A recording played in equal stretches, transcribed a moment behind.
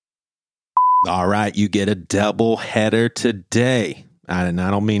All right, you get a double header today. And I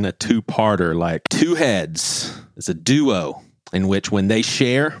don't mean a two-parter, like two heads. It's a duo in which when they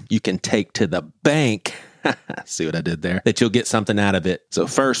share, you can take to the bank. See what I did there? That you'll get something out of it. So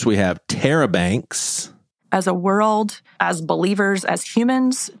first we have Tara Banks. As a world, as believers, as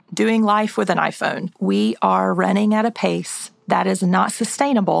humans doing life with an iPhone, we are running at a pace that is not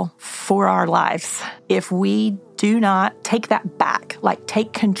sustainable for our lives. If we do not take that back, like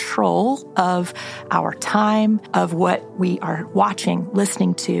take control of our time, of what we are watching,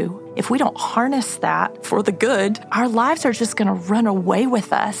 listening to, if we don't harness that for the good, our lives are just going to run away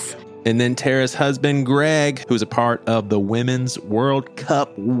with us. And then Tara's husband, Greg, who's a part of the Women's World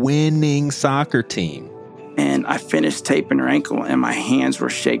Cup winning soccer team. And I finished taping her ankle, and my hands were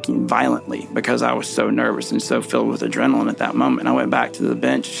shaking violently because I was so nervous and so filled with adrenaline at that moment. I went back to the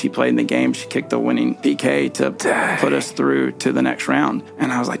bench. She played in the game. She kicked the winning PK to put us through to the next round.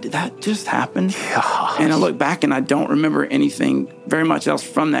 And I was like, did that just happen? Gosh. And I look back, and I don't remember anything very much else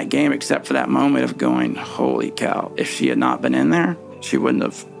from that game except for that moment of going, holy cow, if she had not been in there, she wouldn't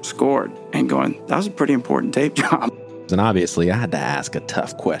have scored. And going, that was a pretty important tape job. And obviously, I had to ask a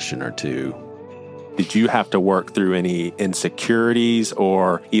tough question or two. Did you have to work through any insecurities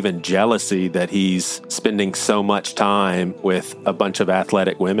or even jealousy that he's spending so much time with a bunch of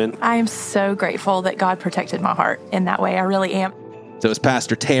athletic women? I am so grateful that God protected my heart in that way. I really am. So it's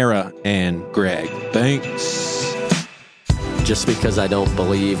Pastor Tara and Greg Banks. Just because I don't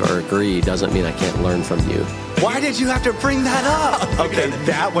believe or agree doesn't mean I can't learn from you. Why did you have to bring that up? Okay,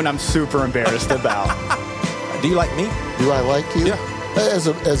 that one I'm super embarrassed about. Do you like me? Do I like you? Yeah. As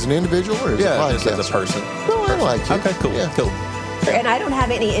an individual or as a podcast? As a person. No, I like you. Okay, cool. Yeah. Cool. And I don't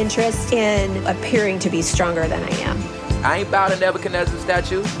have any interest in appearing to be stronger than I am. I ain't bow to Nebuchadnezzar's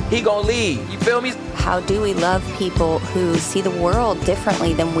statue. He gonna lead. You feel me? How do we love people who see the world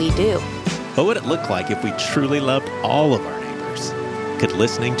differently than we do? What would it look like if we truly loved all of our neighbors? Could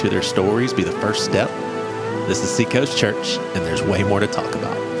listening to their stories be the first step? This is Seacoast Church, and there's way more to talk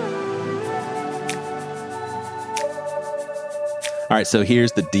about. All right, so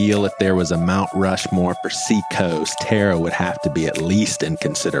here's the deal. If there was a Mount Rushmore for Seacoast, Tara would have to be at least in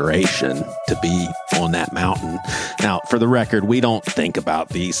consideration to be on that mountain. Now, for the record, we don't think about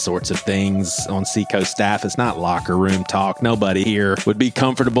these sorts of things on Seacoast staff. It's not locker room talk. Nobody here would be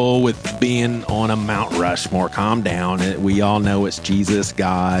comfortable with being on a Mount Rushmore. Calm down. We all know it's Jesus,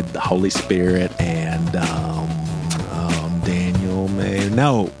 God, the Holy Spirit, and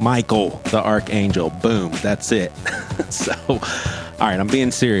Daniel, Michael, the Archangel. Boom, that's it. So, all right, I'm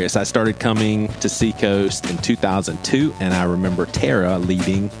being serious. I started coming to Seacoast in 2002, and I remember Tara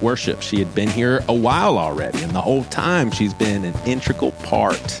leading worship. She had been here a while already, and the whole time she's been an integral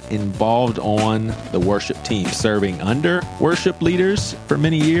part, involved on the worship team, serving under worship leaders for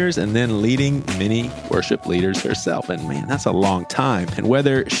many years, and then leading many worship leaders herself. And man, that's a long time. And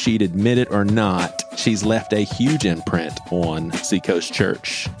whether she'd admit it or not, she's left a huge imprint on Seacoast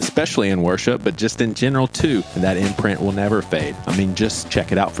Church, especially in worship, but just in general too. And that imprint will never fade. I mean, just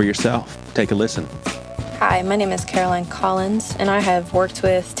check it out for yourself. Take a listen. Hi, my name is Caroline Collins, and I have worked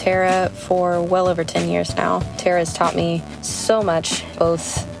with Tara for well over 10 years now. Tara has taught me so much,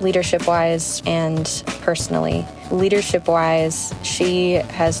 both leadership-wise and personally. Leadership-wise, she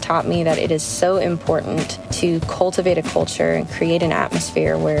has taught me that it is so important to cultivate a culture and create an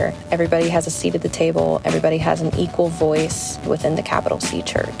atmosphere where everybody has a seat at the table, everybody has an equal voice within the capital C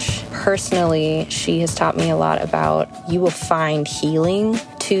Church. Personally, she has taught me a lot about you will find healing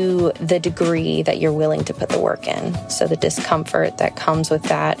to the degree that you're willing to put the work in. So the discomfort that comes with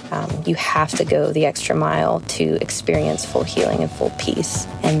that, you have to go the extra mile to experience full healing and full peace.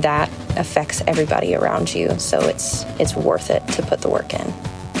 And that affects everybody around you. So it's worth it to put the work in.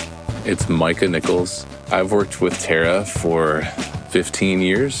 It's Micah Nichols. I've worked with Tara for 15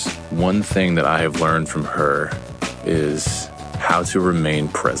 years. One thing that I have learned from her is how to remain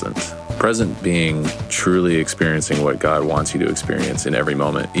present. Present being truly experiencing what God wants you to experience in every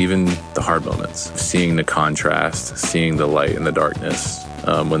moment, even the hard moments. Seeing the contrast, seeing the light in the darkness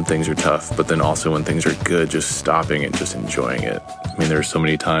when things are tough, but then also when things are good, just stopping and just enjoying it. I mean, there's so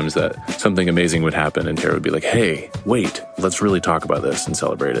many times that something amazing would happen and Tara would be like, hey, wait, let's really talk about this and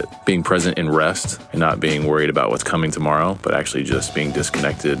celebrate it. Being present in rest and not being worried about what's coming tomorrow, but actually just being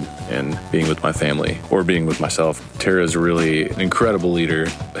disconnected and being with my family or being with myself. Tara is really an incredible leader,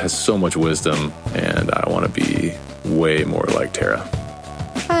 has so much wisdom, and I want to be way more like Tara.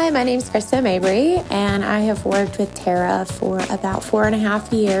 Hi, my name's Krista Mabry, and I have worked with Tara for about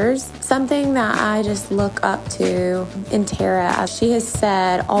 4.5 years. Something that I just look up to in Tara, as she has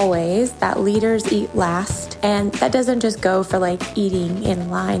said always, that leaders eat last. And that doesn't just go for like eating in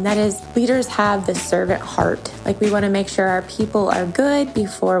line. That is, leaders have the servant heart. Like, we want to make sure our people are good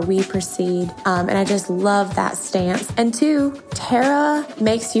before we proceed. And I just love that stance. And two, Tara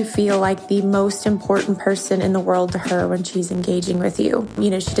makes you feel like the most important person in the world to her when she's engaging with you. You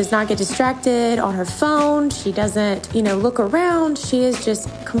know, she does not get distracted on her phone. She doesn't, look around. She is just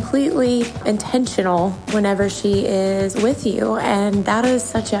completely intentional whenever she is with you. And that is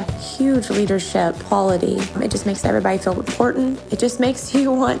such a huge leadership quality. It just makes everybody feel important. It just makes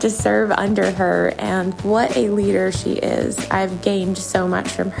you want to serve under her. And what a leader she is. I've gained so much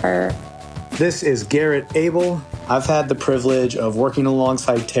from her. This is Garrett Abel. I've had the privilege of working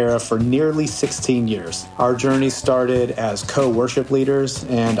alongside Tara for nearly 16 years. Our journey started as co-worship leaders,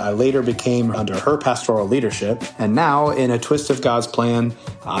 and I later became under her pastoral leadership. And now, in a twist of God's plan,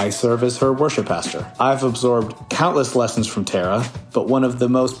 I serve as her worship pastor. I've absorbed countless lessons from Tara, but one of the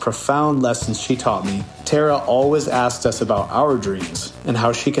most profound lessons she taught me, Tara always asked us about our dreams and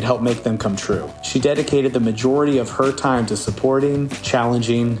how she could help make them come true. She dedicated the majority of her time to supporting,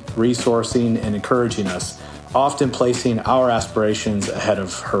 challenging, resourcing, and encouraging us, often placing our aspirations ahead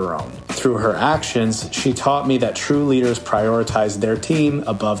of her own. Through her actions, she taught me that true leaders prioritize their team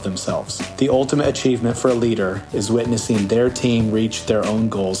above themselves. The ultimate achievement for a leader is witnessing their team reach their own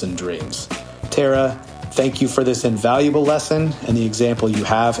goals and dreams. Tara, thank you for this invaluable lesson and the example you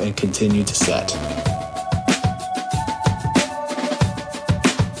have and continue to set.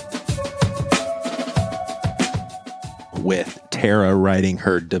 With Tara writing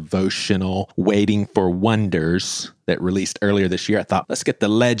her devotional, Waiting for Wonders, that released earlier this year, I thought, let's get the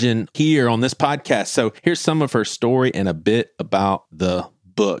legend here on this podcast. So here's some of her story and a bit about the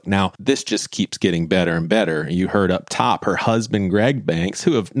book. Now, this just keeps getting better and better. You heard up top, her husband, Greg Banks,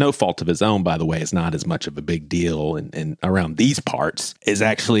 who of no fault of his own, by the way, is not as much of a big deal and around these parts, is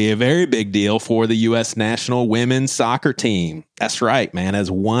actually a very big deal for the U.S. national women's soccer team. That's right, man. As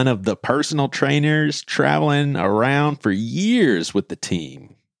one of the personal trainers traveling around for years with the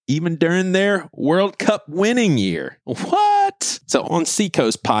team, even during their World Cup winning year. What? So on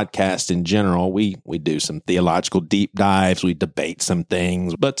Seacoast podcast in general, we do some theological deep dives, we debate some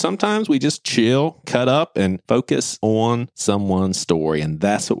things, but sometimes we just chill, cut up, and focus on someone's story. And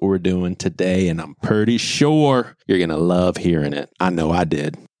that's what we're doing today. And I'm pretty sure you're going to love hearing it. I know I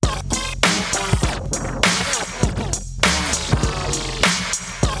did.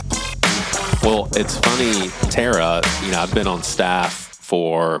 Well, it's funny, Tara, I've been on staff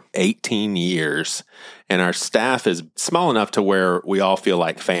for 18 years, and our staff is small enough to where we all feel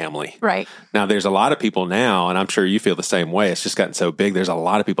like family. Right. Now, there's a lot of people now, and I'm sure you feel the same way. It's just gotten so big. There's a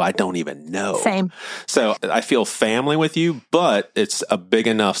lot of people I don't even know. Same. So I feel family with you, but it's a big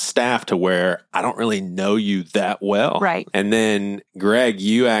enough staff to where I don't really know you that well. Right. And then, Greg,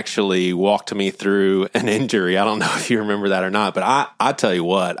 you actually walked me through an injury. I don't know if you remember that or not, but I tell you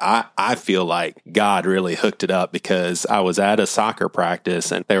what, I feel like God really hooked it up, because I was at a soccer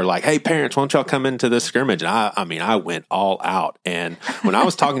practice and they were like, hey, parents, why don't y'all come into this scrimmage? And I went all out. And when I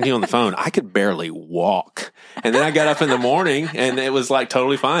was talking to you on the phone, I could barely walk. And then I got up in the morning and it was like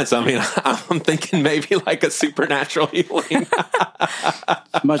totally fine. So, I'm thinking maybe like a supernatural healing.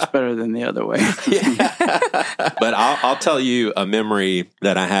 Much better than the other way. Yeah. But I'll tell you a memory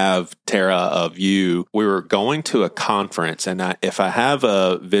that I have, Tara, of you. We were going to a conference, and if I have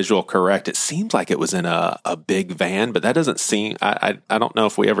a visual correct, it seems like it was in a big van, but that doesn't seem, I don't know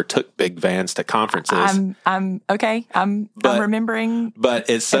if we ever took big vans to conferences. I'm okay. I'm remembering. But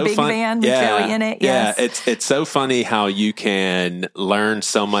it's so a big van with Joey in it. Yes. Yeah, it's so funny how you can learn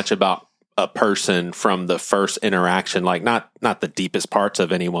so much about a person from the first interaction, like not the deepest parts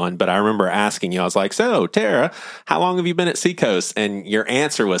of anyone, but I remember asking you, I was like, so Tara, how long have you been at Seacoast? And your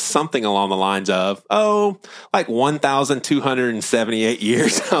answer was something along the lines of, like 1,278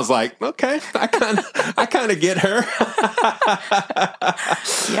 years. I was like, okay, I kind of get her.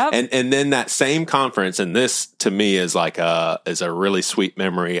 Yep. And then that same conference, and this to me is like a really sweet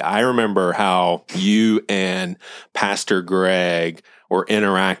memory. I remember how you and Pastor Greg were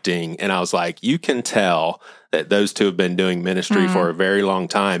interacting, and I was like, you can tell that those two have been doing ministry for a very long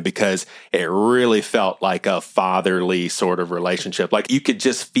time, because it really felt like a fatherly sort of relationship. Like you could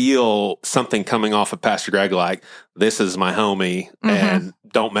just feel something coming off of Pastor Greg, like, this is my homie and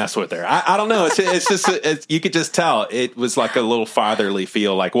don't mess with her. I don't know. It's just, you could just tell it was like a little fatherly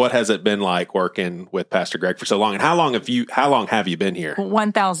feel. Like, what has it been like working with Pastor Greg for so long? And how long have you been here?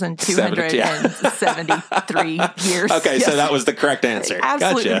 1,273 years. Okay. Yes. So that was the correct answer.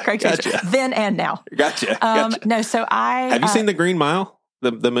 Absolutely Gotcha. the correct answer. Then and now. Gotcha. No, so have you seen The Green Mile?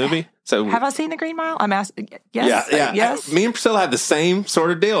 The movie? So have I seen The Green Mile? I'm asking. Yes. Yeah. Yes. Me and Priscilla have the same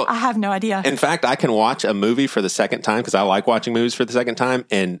sort of deal. I have no idea. In fact, I can watch a movie for the second time because I like watching movies for the second time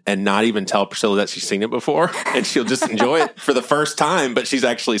and not even tell Priscilla that she's seen it before. And she'll just enjoy it for the first time, but she's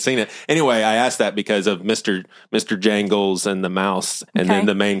actually seen it. Anyway, I asked that because of Mr. Jangles and the mouse. And then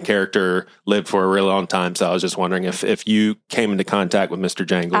the main character lived for a really long time. So I was just wondering if you came into contact with Mr.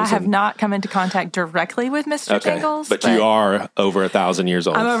 Jangles. I have not come into contact directly with Mr. Jangles. But you are over 1,000 years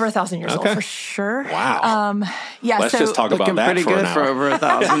old. I'm over 1,000 years old for sure. Wow. Yeah. Let's just talk about that pretty for good an for hour. over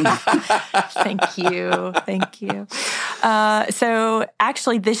 1,000. Thank you. So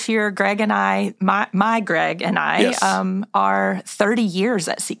actually this year, Greg and I, my Greg and I, are 30 years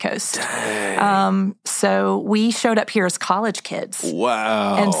at Seacoast. So we showed up here as college kids.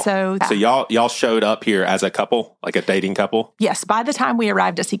 Wow. And so y'all showed up here as a couple, like a dating couple? Yes. By the time we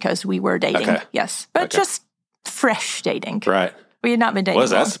arrived at Seacoast, we were dating. Okay. Yes. But just fresh dating. Right. We had not been dating. What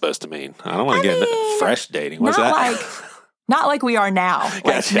is that long. supposed to mean? I don't want to get into fresh dating. What's that? Not like we are now. Like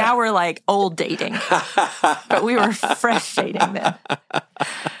Gotcha. Now we're like old dating. But we were fresh dating then.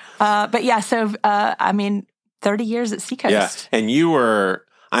 But yeah, so 30 years at Seacoast. Yeah. And you were,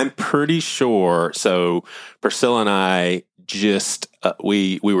 I'm pretty sure, so Priscilla and I just,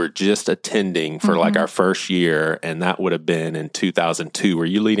 we were just attending for like our first year, and that would have been in 2002. Were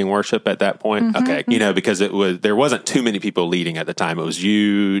you leading worship at that point? Okay. You know, because there wasn't too many people leading at the time. It was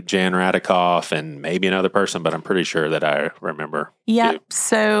you, Jan Radikoff, and maybe another person, but I'm pretty sure that I remember. Yeah. you.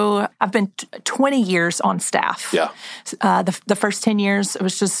 So I've been 20 years on staff. Yeah. The first 10 years, it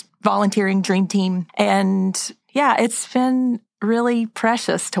was just volunteering, Dream Team. And yeah, it's been really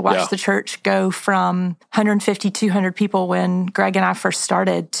precious to watch the church go from 150, 200 people when Greg and I first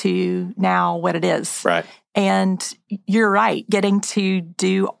started to now what it is. Right. And you're right, getting to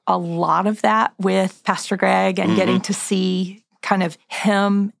do a lot of that with Pastor Greg and getting to see kind of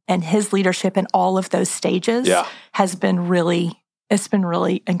him and his leadership in all of those stages has been really, it's been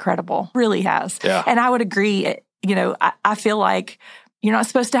really incredible. Really has. Yeah. And I would agree, you know, I feel like you're not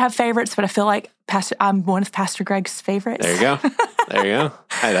supposed to have favorites, but I feel like I'm one of Pastor Greg's favorites. There you go. There you go.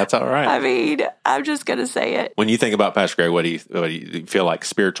 Hey, that's all right. I mean, I'm just going to say it. When you think about Pastor Greg, what do you feel like?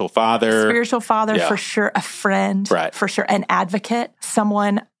 Spiritual father? Spiritual father, for sure. A friend, for sure. An advocate.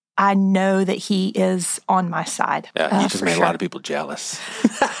 Someone I know that he is on my side. Yeah, he just made a lot of people jealous.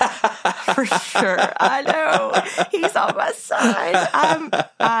 For sure. I know. He's on my side.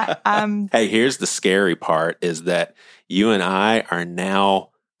 Hey, here's the scary part is that you and I are now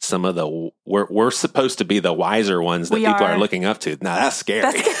some of the, we're supposed to be the wiser ones that people are looking up to. Now, that's scary.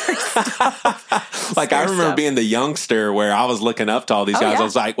 That's scary stuff. Like, I remember being the youngster where I was looking up to all these guys. I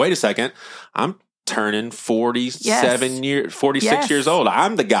was like, wait a second. I'm turning 46 years old.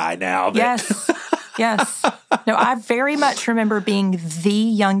 I'm the guy now. Yes. No, I very much remember being the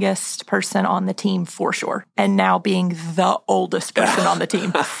youngest person on the team for sure. And now being the oldest person on the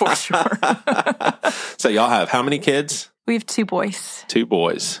team for sure. So y'all have how many kids? We have 2 boys. 2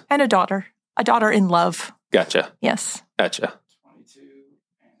 boys. And a daughter. A daughter in love. Gotcha. Yes. Gotcha.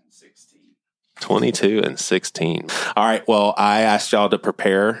 22 and 16. All right. Well, I asked y'all to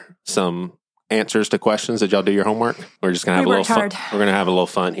prepare some answers to questions. Did y'all do your homework? We're just going to have a little fun. We're going to have a little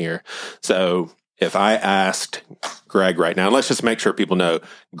fun here. So if I asked Greg right now, let's just make sure people know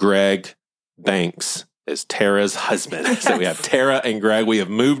Greg Banks is Tara's husband. Yes. So we have Tara and Greg. We have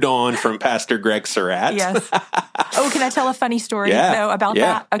moved on from Pastor Greg Surratt. Yes. Oh, can I tell a funny story though about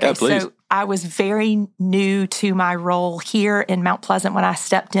that? Okay, so I was very new to my role here in Mount Pleasant when I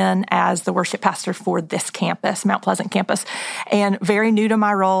stepped in as the worship pastor for this campus, Mount Pleasant campus, and very new to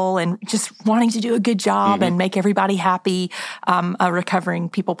my role and just wanting to do a good job and make everybody happy, a recovering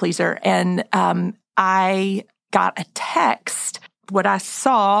people pleaser. And I got a text. What I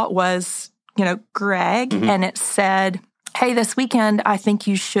saw was, Greg, and it said, hey, this weekend, I think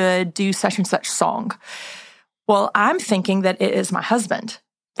you should do such and such song. Well, I'm thinking that it is my husband.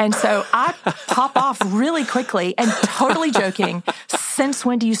 And so I pop off really quickly and totally joking, since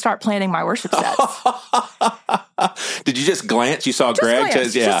when do you start planning my worship sets? Did you just glance? You saw Greg?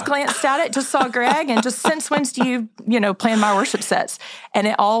 Just glanced at it, just saw Greg, and just since when do you, plan my worship sets? And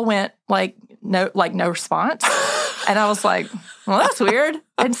it all went no response. And I was like, well, that's weird.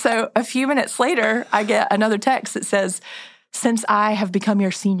 And so a few minutes later, I get another text that says, since I have become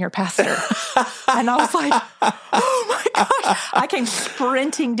your senior pastor. And I was like, oh my gosh. I came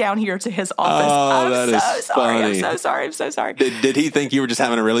sprinting down here to his office. I'm so sorry. Did he think you were just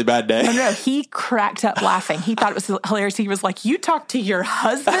having a really bad day? No, he cracked up laughing. He thought it was hilarious. He was like, you talk to your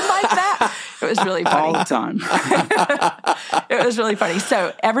husband like that? It was really funny. All the time. It was really funny.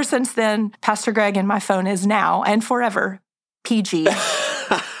 So ever since then, Pastor Greg and my phone is now and forever PG.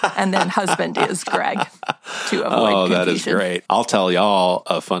 And then husband is Greg to avoid confusion. That is great. I'll tell y'all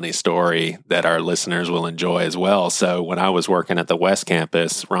a funny story that our listeners will enjoy as well. So when I was working at the West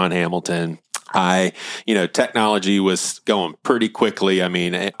Campus, Ron Hamilton, technology was going pretty quickly. I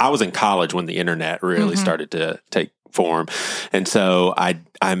mean, I was in college when the internet really started to take form. And so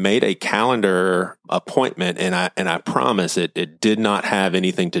I made a calendar appointment, and I promise it did not have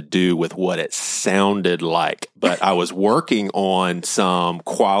anything to do with what it sounded like, but I was working on some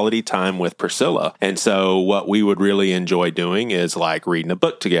quality time with Priscilla. And so what we would really enjoy doing is like reading a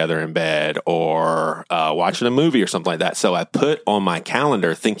book together in bed or watching a movie or something like that. So I put on my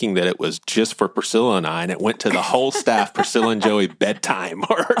calendar thinking that it was just for Priscilla and I, and it went to the whole staff, Priscilla and Joey bedtime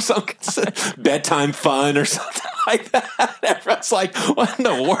or some bedtime fun or something like that. Everyone's like, what in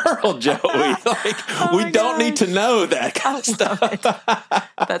the world, Joey? Like, we don't need to know that kind of stuff.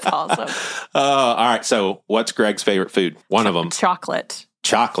 That's awesome. All right. So what's Greg's favorite food? One of them. Chocolate.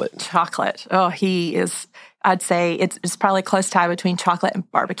 Oh, he is, I'd say it's probably close tie between chocolate and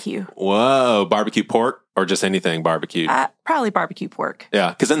barbecue. Whoa. Barbecue pork or just anything barbecue? Probably barbecue pork. Yeah.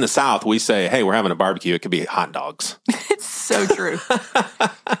 Because in the South, we say, hey, we're having a barbecue. It could be hot dogs. It's so true.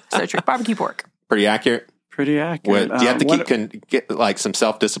 So true. Barbecue pork. Pretty accurate? Pretty accurate. Do you have to get like some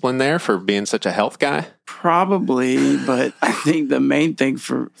self-discipline there for being such a health guy? Probably, but I think the main thing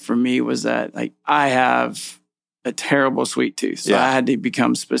for me was that like I have a terrible sweet tooth. So I had to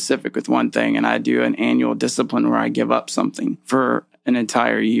become specific with one thing, and I do an annual discipline where I give up something for an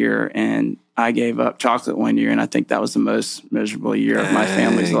entire year. And I gave up chocolate one year, and I think that was the most miserable year of my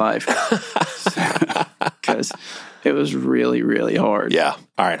family's life. Because it was really, really hard. Yeah.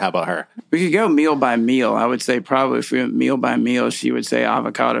 All right. How about her? We could go meal by meal. I would say probably if we went meal by meal, she would say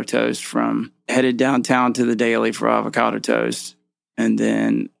avocado toast from headed downtown to the Daily for avocado toast. And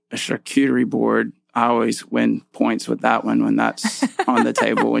then a charcuterie board. I always win points with that one when that's on the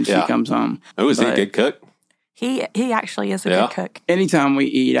table when she comes home. Oh, is he a good cook? He actually is a good cook. Anytime we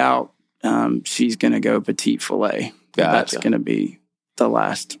eat out, she's going to go petite filet. Gotcha. That's going to be the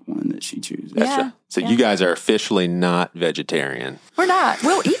last one that she chooses. Yeah. So you guys are officially not vegetarian. We're not.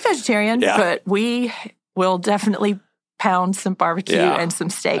 We'll eat vegetarian, but we will definitely pound some barbecue and some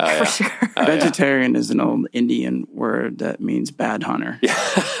steak for sure. Vegetarian is an old Indian word that means bad hunter. Yeah.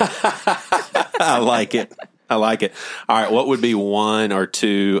 I like it. All right. What would be one or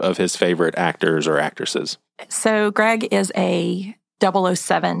two of his favorite actors or actresses? So Greg is a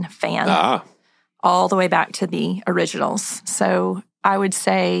 007 fan all the way back to the originals. So I would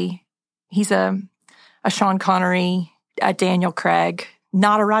say he's a Sean Connery, a Daniel Craig,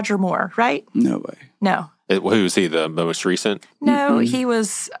 not a Roger Moore, right? No way. No. Who was he, the most recent? No, he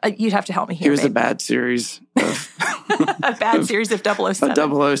was, you'd have to help me here. He was a bad series. A bad series of 007.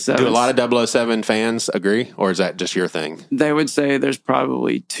 007. Do a lot of 007 fans agree, or is that just your thing? They would say there's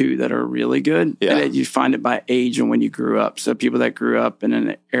probably two that are really good. Yeah. And you find it by age and when you grew up. So people that grew up in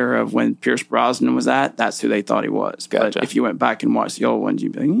an era of when Pierce Brosnan was that's who they thought he was. Gotcha. But if you went back and watched the old ones,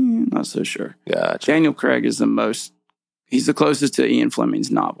 you'd be like, not so sure. Gotcha. Daniel Craig is he's the closest to Ian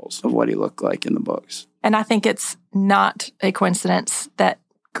Fleming's novels of what he looked like in the books. And I think it's not a coincidence that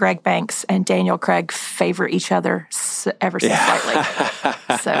Greg Banks and Daniel Craig favor each other ever so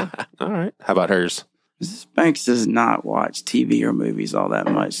slightly. So, all right. How about hers? Mrs. Banks does not watch TV or movies all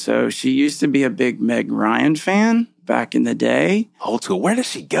that much. So she used to be a big Meg Ryan fan back in the day. Old school. Where does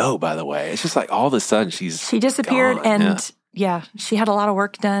she go, by the way? It's just like all of a sudden she disappeared gone. And she had a lot of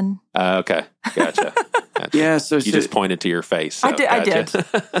work done. Okay. Gotcha. Yeah, so you just pointed to your face. So I did.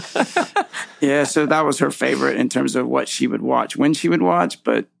 Yeah, so that was her favorite in terms of what she would watch, when she would watch,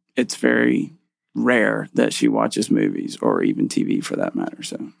 but it's very rare that she watches movies or even TV for that matter.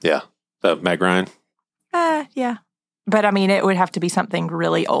 So Meg Ryan. Yeah, but I mean, it would have to be something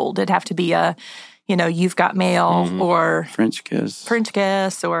really old. It'd have to be You've Got Mail or French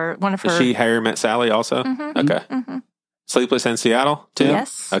Kiss or one of her. Is she Harry Met Sally also? Okay. Mm-hmm. Sleepless in Seattle, too?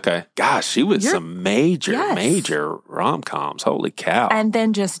 Yes. Okay. Gosh, she was some major rom-coms. Holy cow. And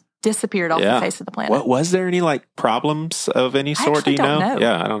then just disappeared off the face of the planet. What was there any like problems of any sort? Do you know?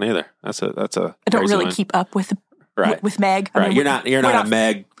 Yeah, I don't either. That's a I don't really keep up with Meg. Right. You're not a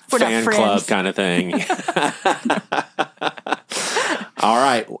Meg fan club kind of thing. All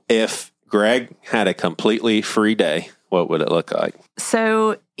right. If Greg had a completely free day, what would it look like?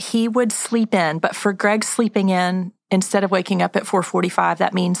 So he would sleep in, but for Greg sleeping in, instead of waking up at 4:45,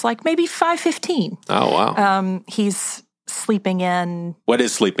 that means like maybe 5:15. Oh, wow. He's sleeping in. What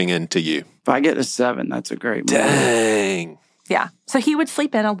is sleeping in to you? If I get to 7, that's a great morning. Dang. Yeah. So he would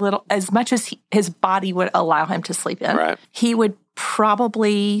sleep in a little, as much as his body would allow him to sleep in. Right. He would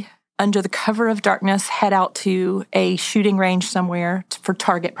probably, under the cover of darkness, head out to a shooting range somewhere for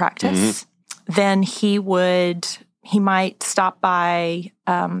target practice. Then he might stop by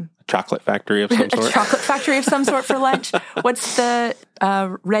chocolate factory of some sort. A chocolate factory of some sort for lunch. What's the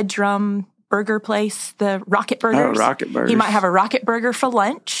Red Drum burger place? The Rocket Burgers. Oh, Rocket Burgers. He might have a Rocket Burger for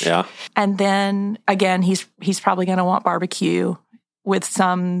lunch. Yeah. And then again, he's probably going to want barbecue with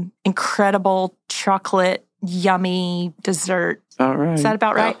some incredible chocolate, yummy dessert. All right. Is that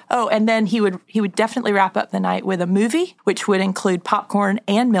about right? Yeah. Oh, and then he would definitely wrap up the night with a movie, which would include popcorn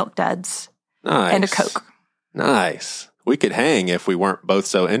and Milk Duds. Nice. And a Coke. Nice. We could hang if we weren't both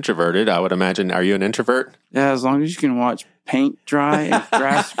so introverted, I would imagine. Are you an introvert? Yeah, as long as you can watch paint dry and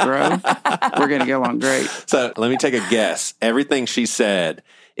grass grow, we're going to get along great. So let me take a guess. Everything she said,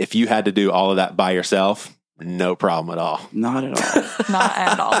 if you had to do all of that by yourself, no problem at all. Not at all. Not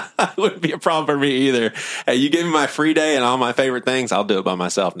at all. It wouldn't be a problem for me either. Hey, you give me my free day and all my favorite things, I'll do it by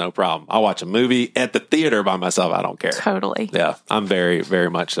myself, no problem. I'll watch a movie at the theater by myself, I don't care. Totally. Yeah, I'm very, very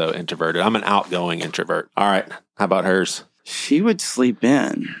much so introverted. I'm an outgoing introvert. All right, how about hers? She would sleep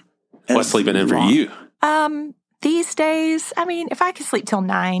in. What's sleeping in for you? These days, I mean, if I could sleep till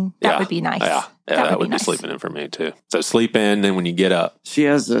 9, that would be nice. Yeah, that would be nice. Sleeping in for me too. So sleep in, then when you get up. She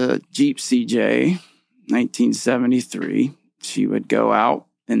has a Jeep CJ, 1973. She would go out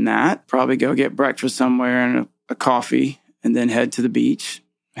in that, probably go get breakfast somewhere and a coffee, and then head to the beach,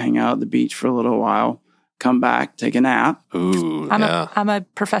 hang out at the beach for a little while, come back, take a nap. Ooh, I'm a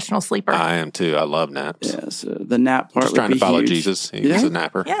professional sleeper. I am too. I love naps. Yeah, so the nap part just trying to follow huge. Jesus. He was a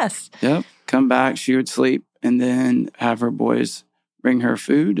napper. Yes. Yep. Come back, she would sleep, and then have her boys bring her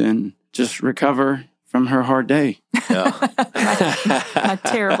food and just recover from her hard day. Yeah. A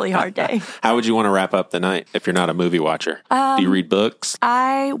terribly hard day. How would you want to wrap up the night if you're not a movie watcher? Do you read books?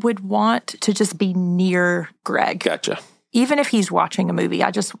 I would want to just be near Greg. Gotcha. Even if he's watching a movie,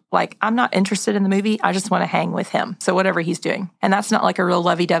 I'm not interested in the movie. I just want to hang with him. So whatever he's doing. And that's not like a real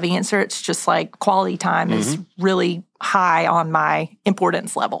lovey-dovey answer. It's just like quality time is really high on my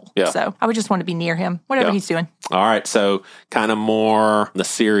importance level. Yeah. So I would just want to be near him, whatever he's doing. All right. So kind of more the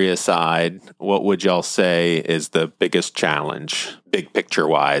serious side, what would y'all say is the biggest challenge, big picture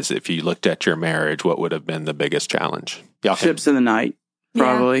wise? If you looked at your marriage, what would have been the biggest challenge? Ships in the night,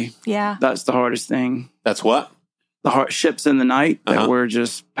 probably. Yeah. That's the hardest thing. That's what? The ships in the night that we're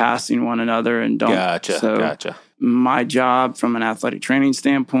just passing one another and don't. Gotcha. My job from an athletic training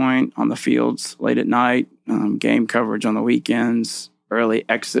standpoint on the fields late at night, game coverage on the weekends, early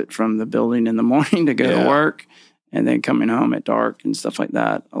exit from the building in the morning to go to work, and then coming home at dark and stuff like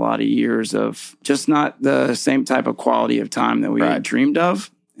that. A lot of years of just not the same type of quality of time that we had dreamed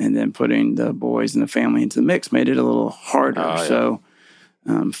of. And then putting the boys and the family into the mix made it a little harder. So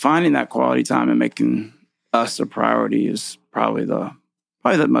finding that quality time and making us a priority is probably the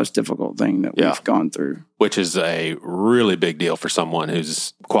most difficult thing that we've gone through. Which is a really big deal for someone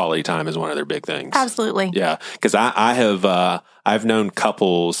whose quality time is one of their big things. Absolutely. Yeah. Because I've known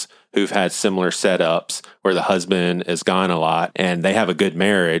couples who've had similar setups where the husband is gone a lot and they have a good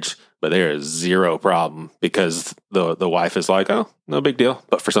marriage, but there is zero problem because the wife is like, oh, no big deal.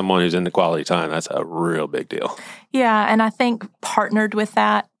 But for someone who's into quality time, that's a real big deal. Yeah. And I think partnered with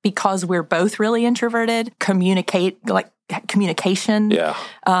that, because we're both really introverted, communication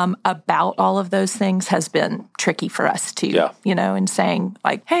about all of those things has been tricky for us too, and saying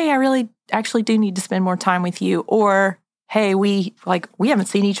like, hey, I really actually do need to spend more time with you. Or, hey, we haven't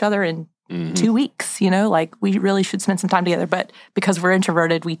seen each other in 2 weeks, we really should spend some time together. But because we're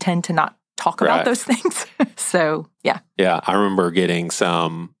introverted, we tend to not talk about those things. So, yeah. Yeah. I remember getting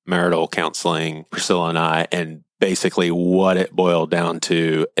some marital counseling, Priscilla and I, and basically what it boiled down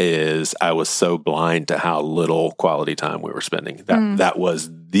to is I was so blind to how little quality time we were spending. That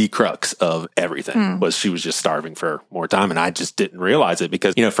was the crux of everything, was she was just starving for more time. And I just didn't realize it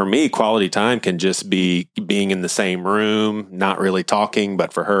because, for me, quality time can just be being in the same room, not really talking.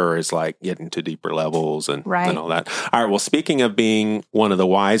 But for her, it's like getting to deeper levels and all that. All right. Well, speaking of being one of the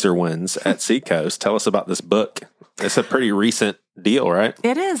wiser ones at Seacoast, tell us about this book. It's a pretty recent deal, right?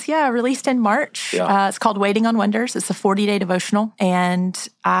 It is, yeah. Released in March. Yeah. It's called Waiting on Wonders. It's a 40-day devotional. And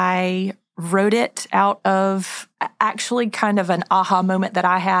I wrote it out of actually kind of an aha moment that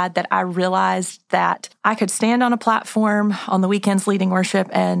I had, that I realized that I could stand on a platform on the weekends leading worship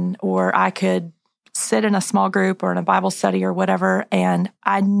or I could sit in a small group or in a Bible study or whatever, and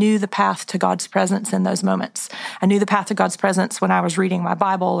I knew the path to God's presence in those moments. I knew the path to God's presence when I was reading my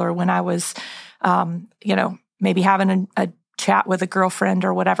Bible or when I was, maybe having a chat with a girlfriend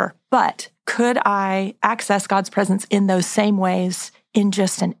or whatever. But could I access God's presence in those same ways in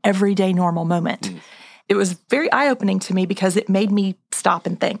just an everyday normal moment? It was very eye-opening to me because it made me stop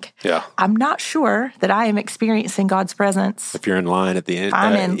and think. Yeah. I'm not sure that I am experiencing God's presence. If you're in line at the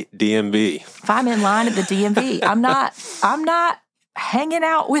DMV. If I'm in line at the DMV, I'm not hanging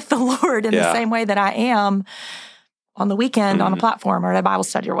out with the Lord in the same way that I am on the weekend on a platform or at a Bible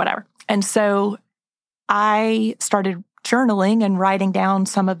study or whatever. And so I started journaling and writing down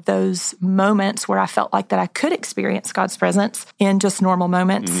some of those moments where I felt like that I could experience God's presence in just normal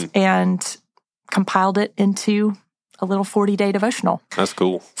moments and compiled it into a little 40-day devotional. That's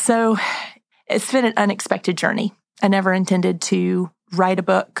cool. So it's been an unexpected journey. I never intended to write a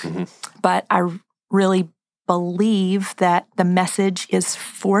book, but I really believe that the message is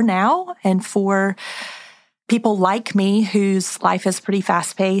for now and for people like me whose life is pretty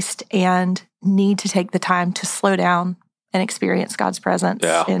fast-paced and need to take the time to slow down and experience God's presence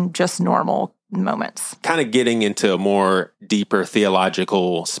in just normal moments. Kind of getting into a more deeper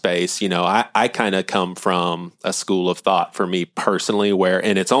theological space, I kind of come from a school of thought for me personally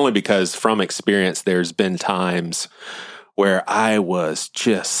and it's only because from experience, there's been times where I was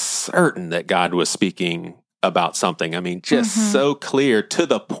just certain that God was speaking about something. I mean, just so clear to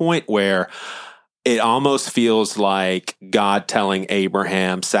the point where it almost feels like God telling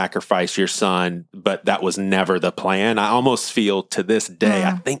Abraham, sacrifice your son, but that was never the plan. I almost feel to this day,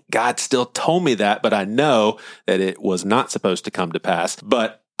 I think God still told me that, but I know that it was not supposed to come to pass.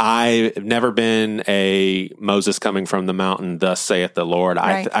 But I've never been a Moses coming from the mountain, thus saith the Lord.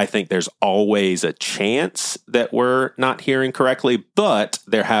 Right. I think there's always a chance that we're not hearing correctly, but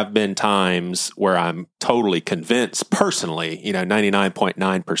there have been times where I'm totally convinced personally,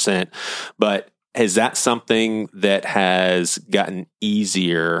 99.9%, but is that something that has gotten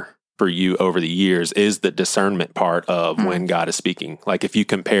easier for you over the years, is the discernment part of when God is speaking? Like if you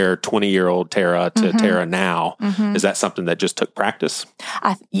compare 20-year-old Tara to Tara now, is that something that just took practice?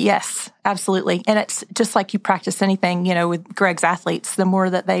 Yes, absolutely. And it's just like you practice anything, with Greg's athletes, the more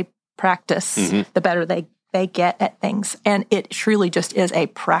that they practice, the better they get at things. And it truly just is a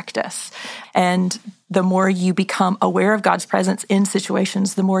practice. And the more you become aware of God's presence in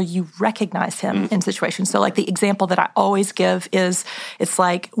situations, the more you recognize him in situations. So like the example that I always give is, it's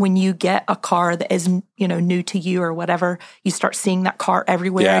like when you get a car that is, new to you or whatever, you start seeing that car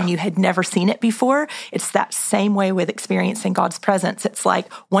everywhere and you had never seen it before. It's that same way with experiencing God's presence. It's like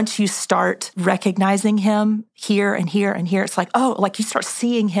once you start recognizing him here and here and here, it's like, like you start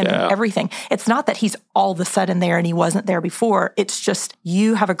seeing him in everything. It's not that he's all of a sudden there and he wasn't there before. It's just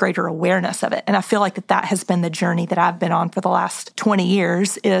you have a greater awareness of it. And I feel like that has been the journey that I've been on for the last 20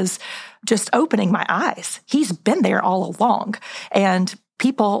 years is just opening my eyes. He's been there all along. And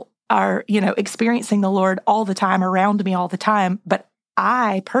people are, experiencing the Lord all the time, around me all the time. But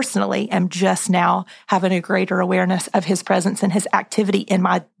I personally am just now having a greater awareness of his presence and his activity in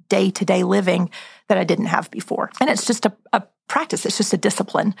my day-to-day living that I didn't have before. And it's just a practice. It's just a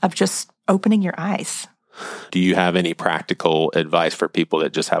discipline of just opening your eyes. Do you have any practical advice for people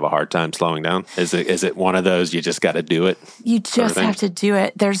that just have a hard time slowing down? Is it one of those you just got to do it? You just have to do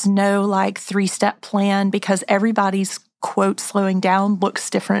it. There's no 3-step plan because everybody's quote slowing down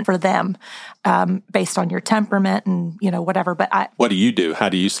looks different for them based on your temperament and whatever. But what do you do? How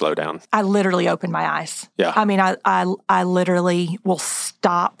do you slow down? I literally open my eyes. Yeah. I mean, I literally will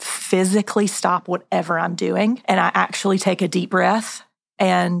physically stop whatever I'm doing, and I actually take a deep breath.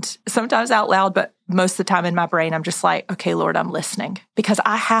 And sometimes out loud, but most of the time in my brain, I'm just like, okay, Lord, I'm listening. Because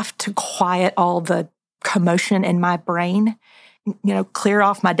I have to quiet all the commotion in my brain, clear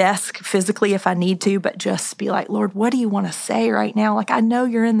off my desk physically if I need to, but just be like, Lord, what do you want to say right now? Like, I know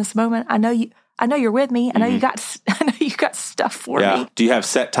you're in this moment. I know you're with me. I know you got stuff for me. Do you have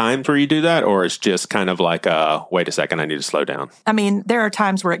set times where you do that? Or it's just kind of like, wait a second, I need to slow down? I mean, there are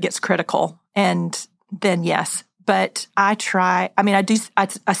times where it gets critical, and then yes. But I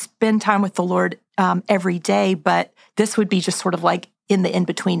spend time with the Lord every day, but this would be just sort of like in the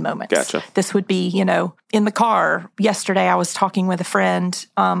in-between moments. Gotcha. This would be, in the car. Yesterday, I was talking with a friend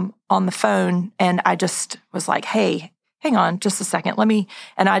on the phone, and I just was like, hey, hang on just a second.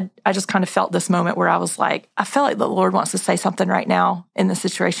 I just kind of felt this moment where I was like, I feel like the Lord wants to say something right now in this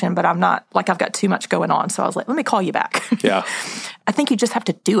situation, but I'm not, I've got too much going on. So I was like, let me call you back. Yeah. I think you just have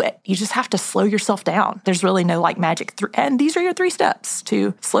to do it. You just have to slow yourself down. There's really no magic. And these are your 3 steps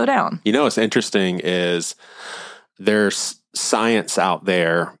to slow down. What's interesting is there's science out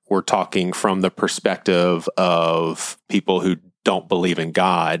there, we're talking from the perspective of people who don't believe in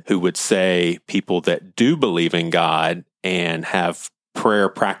God, who would say people that do believe in God and have prayer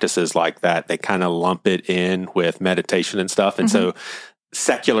practices like that, they kind of lump it in with meditation and stuff. And so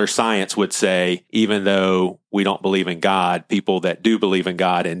secular science would say, even though we don't believe in God, people that do believe in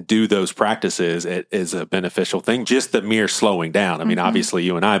God and do those practices, it is a beneficial thing. Just the mere slowing down. I mean, obviously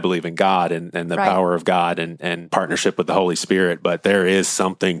you and I believe in God and the power of God and partnership with the Holy Spirit, but there is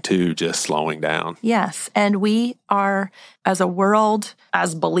something to just slowing down. Yes. And we are, as a world,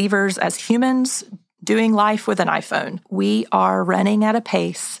 as believers, as humans, doing life with an iPhone. We are running at a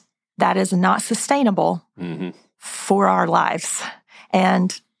pace that is not sustainable for our lives.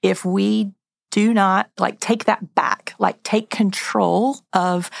 And if we do not take that back, take control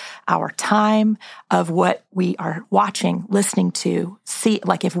of our time, of what we are watching, listening to, see,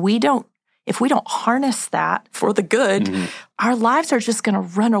 if we don't harness that for the good, our lives are just going to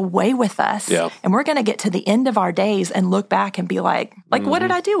run away with us. Yeah. And we're going to get to the end of our days and look back and be like, what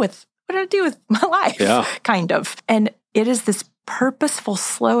did I do with my life? Yeah. Kind of. And it is this purposeful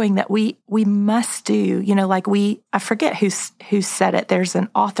slowing that we must do. I forget who said it. There's an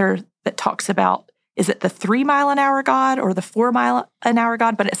author that talks about, is it the 3 mile an hour God or the 4 mile an hour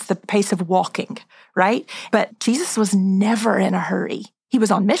God? But it's the pace of walking, right? But Jesus was never in a hurry. He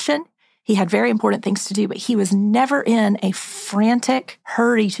was on mission. He had very important things to do, but he was never in a frantic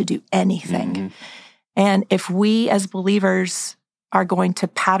hurry to do anything. And if we as believers are going to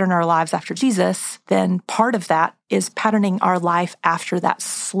pattern our lives after Jesus, then part of that is patterning our life after that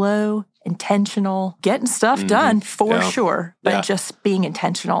slow, intentional, getting stuff done for sure, but just being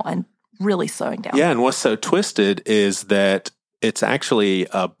intentional and really slowing down. Yeah, and what's so twisted is that it's actually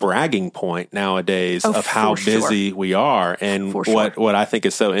a bragging point nowadays of how busy we are. And what I think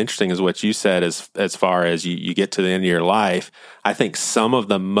is so interesting is what you said as far as you get to the end of your life. I think some of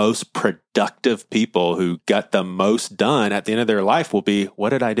the most productive people who got the most done at the end of their life will be, what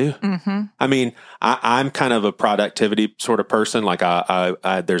did I do? I mean, I'm kind of a productivity sort of person.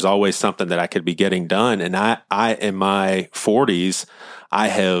 I there's always something that I could be getting done. And I in my 40s, I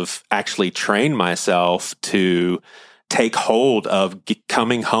have actually trained myself to take hold of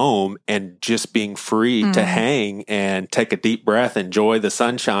coming home and just being free to hang and take a deep breath, enjoy the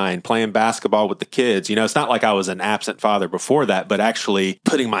sunshine, playing basketball with the kids. It's not like I was an absent father before that, but actually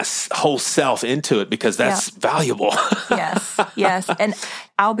putting my whole self into it because that's valuable. Yes. And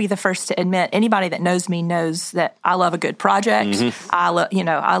I'll be the first to admit, anybody that knows me knows that I love a good project. I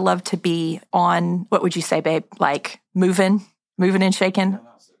love to be on, what would you say, babe? Moving and shaking.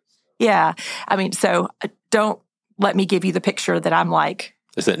 Yeah. I mean, so don't let me give you the picture that I'm like.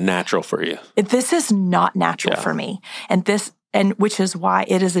 Is it natural for you? This is not natural for me. And which is why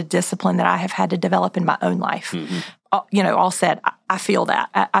it is a discipline that I have had to develop in my own life. All said, I feel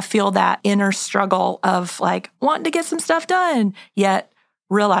that. I feel that inner struggle of wanting to get some stuff done, yet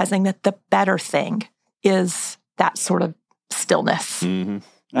realizing that the better thing is that sort of stillness.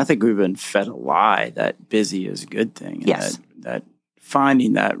 I think we've been fed a lie that busy is a good thing. Yes. That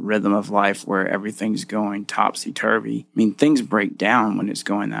finding that rhythm of life where everything's going topsy-turvy. I mean, things break down when it's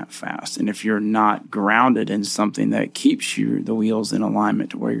going that fast. And if you're not grounded in something that keeps the wheels in alignment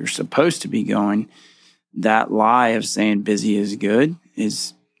to where you're supposed to be going, that lie of saying busy is good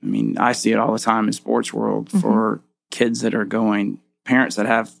is, I see it all the time in sports world for kids that are parents that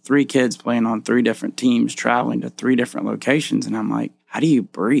have 3 kids playing on 3 different teams, traveling to 3 different locations. And I'm like, how do you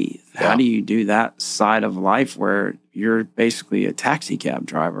breathe? Yeah. How do you do that side of life where you're basically a taxi cab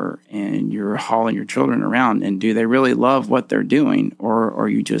driver and you're hauling your children around? And do they really love what they're doing? Or are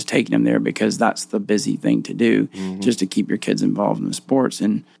you just taking them there because that's the busy thing to do, just to keep your kids involved in the sports?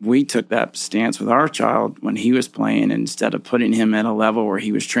 And we took that stance with our child when he was playing. And instead of putting him at a level where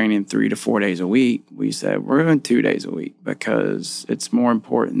he was training 3 to 4 days a week, we said, we're doing 2 days a week because it's more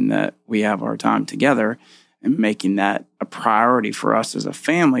important that we have our time together, and making that a priority for us as a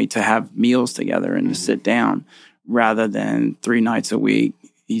family to have meals together and to sit down, rather than 3 nights a week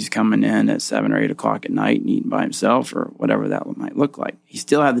he's coming in at 7 or 8 o'clock at night and eating by himself or whatever that might look like. He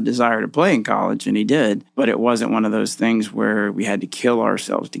still had the desire to play in college, and he did, but it wasn't one of those things where we had to kill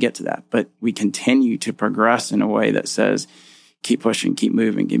ourselves to get to that. But we continue to progress in a way that says, keep pushing, keep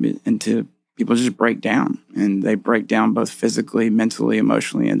moving, until people just break down, and they break down both physically, mentally,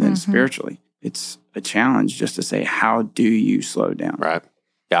 emotionally, and then spiritually. It's a challenge just to say, how do you slow down? Right.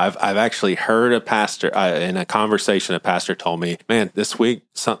 Yeah, I've actually heard a pastor, in a conversation, a pastor told me, man, this week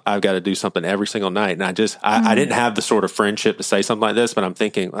I've got to do something every single night. And I didn't have the sort of friendship to say something like this, but I'm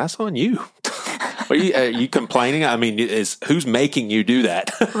thinking, well, that's on you. Are you complaining? I mean, who's making you do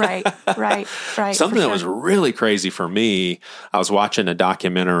that? Right. Something that was really crazy for me, I was watching a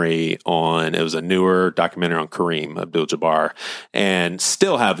documentary it was a newer documentary on Kareem Abdul-Jabbar, and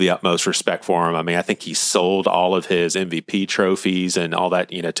still have the utmost respect for him. I mean, I think he sold all of his MVP trophies and all that,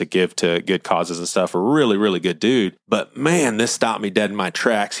 to give to good causes and stuff. A really, really good dude. But man, this stopped me dead in my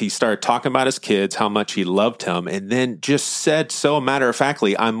tracks. He started talking about his kids, how much he loved him, and then just said so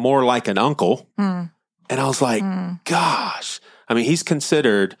matter-of-factly, I'm more like an uncle. And I was like, gosh. I mean, he's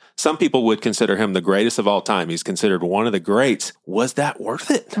considered, some people would consider him the greatest of all time. He's considered one of the greats. Was that worth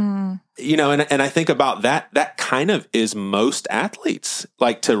it? And I think about that kind of is most athletes.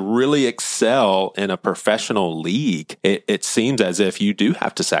 Like, to really excel in a professional league, it seems as if you do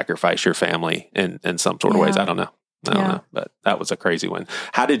have to sacrifice your family in some sort of ways. I don't know, but that was a crazy one.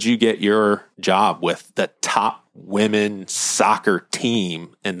 How did you get your job with the top women's soccer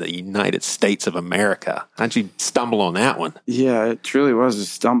team in the United States of America? How'd you stumble on that one? Yeah, it truly was a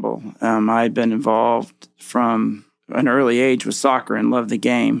stumble. I had been involved from an early age with soccer and loved the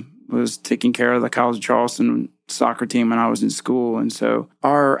game. Was taking care of the College of Charleston soccer team when I was in school. And so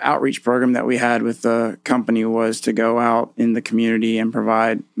our outreach program that we had with the company was to go out in the community and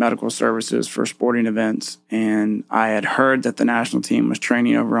provide medical services for sporting events. And I had heard that the national team was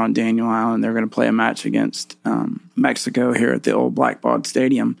training over on Daniel Island. They're going to play a match against Mexico here at the old Blackbaud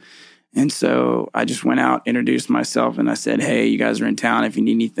Stadium. And so I just went out, introduced myself, and I said, hey, you guys are in town. If you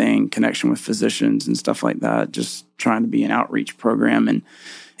need anything, connection with physicians and stuff like that, just trying to be an outreach program. And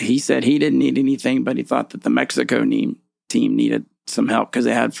he said he didn't need anything, but he thought that the Mexico team needed some help because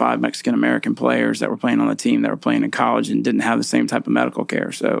they had 5 Mexican-American players that were playing on the team that were playing in college and didn't have the same type of medical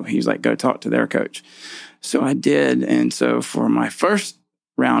care. So he was like, go talk to their coach. So I did. And so for my first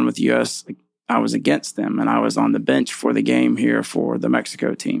round with U.S., I was against them, and I was on the bench for the game here for the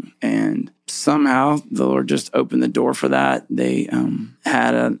Mexico team. And somehow the Lord just opened the door for that. They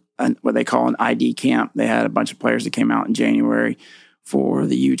had what they call an ID camp. They had a bunch of players that came out in January for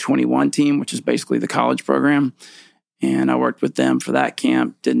the U21 team, which is basically the college program. And I worked with them for that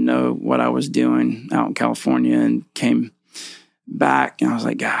camp, didn't know what I was doing out in California, and came back. And I was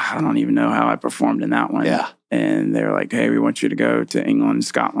like, God, I don't even know how I performed in that one. Yeah. And they were like, hey, we want you to go to England and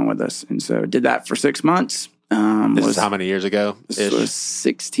Scotland with us. And so did that for 6 months. This is how many years ago? This was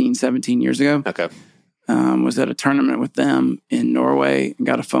 16, 17 years ago. Okay. Was at a tournament with them in Norway and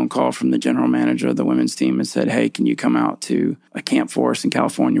got a phone call from the general manager of the women's team and said, hey, can you come out to a camp for us in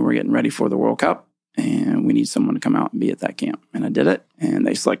California? We're getting ready for the World Cup, and we need someone to come out and be at that camp. And I did it, and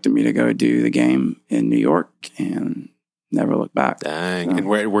they selected me to go do the game in New York, and never looked back. Dang. So. And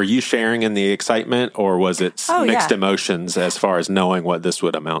were you sharing in the excitement, or was it mixed emotions as far as knowing what this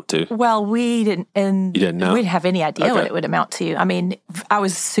would amount to? Well, we didn't, and you didn't know? We didn't have any idea what it would amount to. I mean, I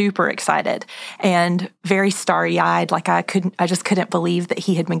was super excited and very starry-eyed. Like I just couldn't believe that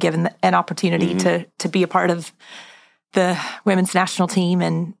he had been given an opportunity to be a part of the women's national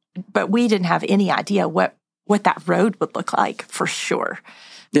team. But we didn't have any idea what that road would look like for sure.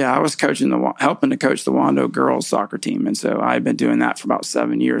 Yeah, I was helping to coach the Wando girls soccer team. And so I had been doing that for about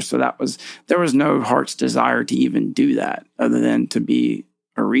 7 years. So there was no heart's desire to even do that other than to be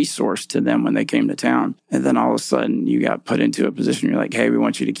a resource to them when they came to town. And then all of a sudden you got put into a position, you're like, hey, we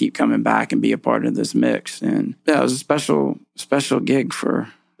want you to keep coming back and be a part of this mix. And yeah, it was a special gig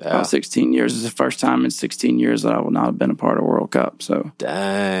for about 16 years. It's the first time in 16 years that I will not have been a part of World Cup. So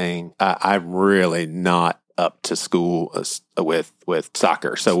dang, I'm really not up to school with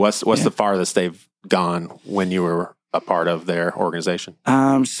soccer. So what's the farthest they've gone when you were a part of their organization?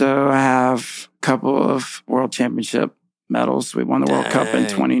 So I have a couple of World Championship medals. We won the World Cup in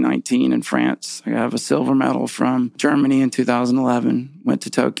 2019 in France. I have a silver medal from Germany in 2011. Went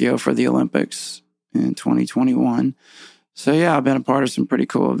to Tokyo for the Olympics in 2021. So yeah, I've been a part of some pretty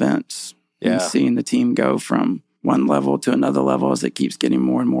cool events. Yeah. And seeing the team go from one level to another level as it keeps getting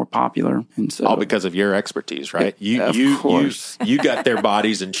more and more popular. And so, all because of your expertise, right? You got their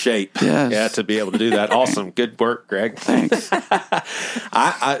bodies in shape. Yes. Yeah, to be able to do that. Awesome. Good work, Greg. Thanks.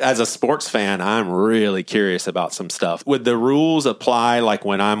 I, as a sports fan, I'm really curious about some stuff. Would the rules apply like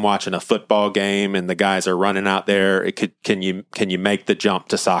when I'm watching a football game and the guys are running out there? Can you make the jump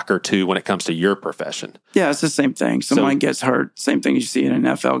to soccer too when it comes to your profession? Yeah, it's the same thing. Someone gets hurt. Same thing you see in an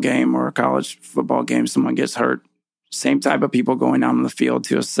NFL game or a college football game. Someone gets hurt. Same type of people going out on the field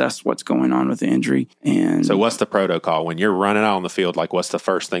to assess what's going on with the injury. And so what's the protocol? When you're running out on the field, like what's the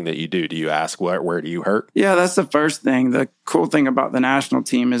first thing that you do? Do you ask where do you hurt? Yeah, that's the first thing. The cool thing about the national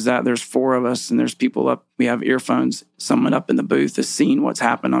team is that there's 4 of us and there's people up. We have earphones. Someone up in the booth is seeing what's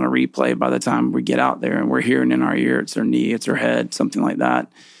happened on a replay by the time we get out there, and we're hearing in our ear, it's their knee, it's their head, something like that.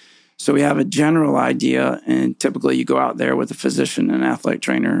 So we have a general idea, and typically you go out there with a physician and an athletic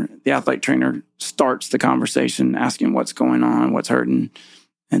trainer. The athletic trainer starts the conversation, asking what's going on, what's hurting,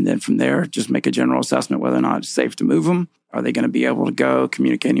 and then from there, just make a general assessment whether or not it's safe to move them. Are they going to be able to go?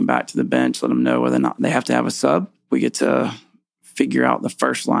 Communicating back to the bench, let them know whether or not they have to have a sub. We get to figure out the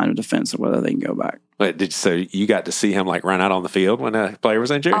first line of defense of whether they can go back. Wait, so you got to see him like run out on the field when a player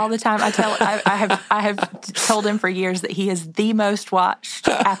was injured? All the time. I have told him for years that he is the most watched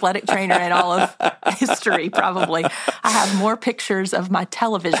athletic trainer in all of history, probably. I have more pictures of my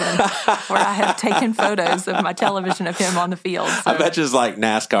television where I have taken photos of my television of him on the field. So. I bet you it's like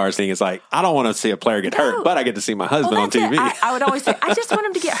NASCAR's thing. It's like, I don't want to see a player get hurt, but I get to see my husband on TV. I would always say, I just want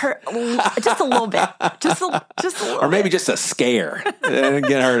him to get hurt just a little bit. Just a little Or maybe bit. just a scare. Didn't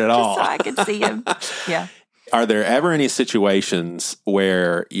get hurt at all. Just so I could see him. Yeah. Are there ever any situations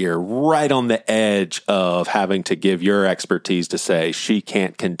where you're right on the edge of having to give your expertise to say she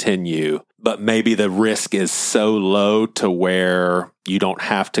can't continue, but maybe the risk is so low to where you don't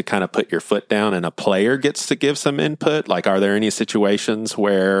have to kind of put your foot down and a player gets to give some input? Like, are there any situations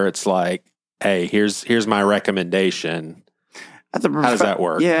where it's like, hey, here's my recommendation? How does that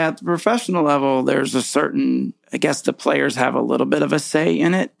work? Yeah, at the professional level, there's a certain, I guess the players have a little bit of a say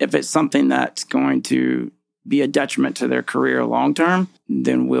in it. If it's something that's going to be a detriment to their career long term,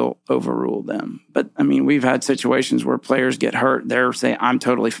 then we'll overrule them. But I mean, we've had situations where players get hurt. They're saying, I'm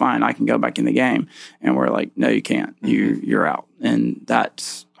totally fine. I can go back in the game. And we're like, no, you can't. You're out. And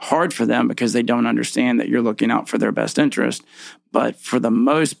that's hard for them because they don't understand that you're looking out for their best interest. But for the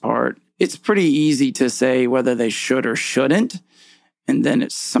most part, it's pretty easy to say whether they should or shouldn't. And then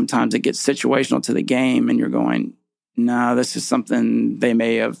sometimes it gets situational to the game and you're going, no, this is something they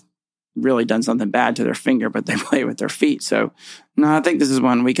may have really done something bad to their finger, but they play with their feet. So no, I think this is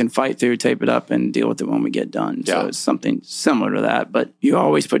one we can fight through, tape it up, and deal with it when we get done. Yeah. So it's something similar to that. But you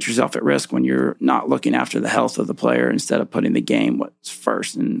always put yourself at risk when you're not looking after the health of the player instead of putting the game what's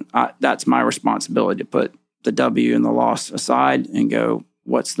first. And that's my responsibility to put the W and the loss aside and go,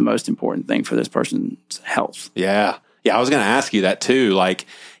 what's the most important thing for this person's health? Yeah. Yeah, I was going to ask you that too. Like,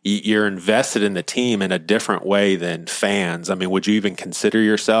 you're invested in the team in a different way than fans. I mean, would you even consider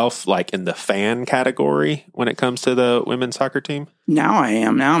yourself like in the fan category when it comes to the women's soccer team? Now I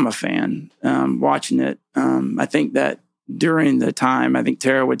am. Now I'm a fan watching it. I think that during the time, I think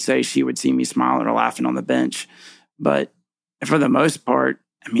Tara would say she would see me smiling or laughing on the bench. But for the most part,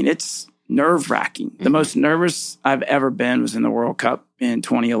 I mean, it's nerve-wracking. The most nervous I've ever been was in the World Cup in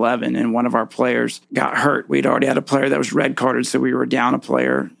 2011, and one of our players got hurt. We'd already had a player that was red carded, so we were down a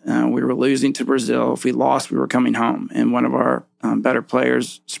player. We were losing to Brazil. If we lost, we were coming home, and one of our better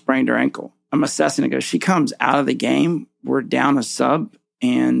players sprained her ankle. I'm assessing it. Goes, she comes out of the game. We're down a sub,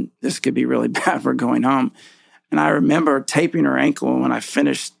 and this could be really bad. We're going home. And I remember taping her ankle, and when I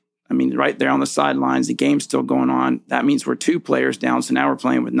finished, I mean, right there on the sidelines, the game's still going on. That means we're 2 players down, so now we're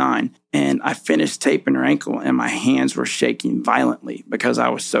playing with 9. And I finished taping her ankle, and my hands were shaking violently because I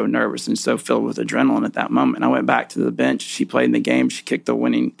was so nervous and so filled with adrenaline at that moment. I went back to the bench. She played in the game. She kicked the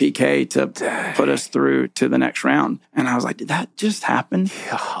winning PK to put us through to the next round. And I was like, did that just happen?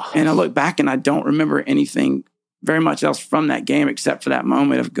 Gosh. And I look back, and I don't remember anything very much else from that game except for that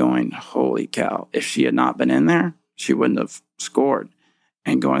moment of going, holy cow, if she had not been in there, she wouldn't have scored.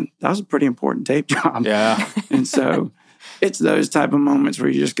 And going, that was a pretty important tape job. Yeah. And so it's those type of moments where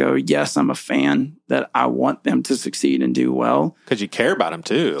you just go, yes, I'm a fan, that I want them to succeed and do well. Because you care about them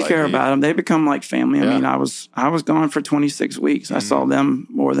too. You care about them. They become like family. Yeah. I mean, I was gone for 26 weeks. Mm-hmm. I saw them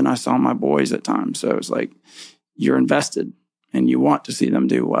more than I saw my boys at times. So it's like, you're invested and you want to see them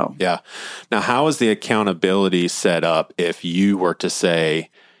do well. Yeah. Now, how is the accountability set up if you were to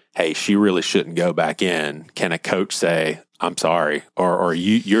say, hey, she really shouldn't go back in? Can a coach say, I'm sorry, or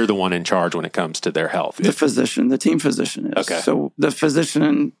you're the one in charge when it comes to their health? The physician, the team physician is. Okay. So the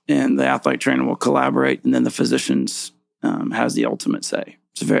physician and the athletic trainer will collaborate, and then the physician has the ultimate say.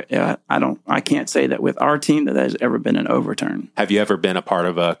 It's very, I can't say that with our team that has ever been an overturn. Have you ever been a part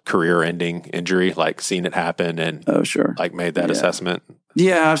of a career-ending injury, like seen it happen and sure, like made that assessment?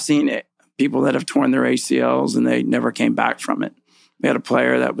 Yeah, I've seen it. People that have torn their ACLs and they never came back from it. We had a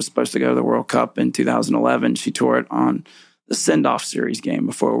player that was supposed to go to the World Cup in 2011. She tore it on the send-off series game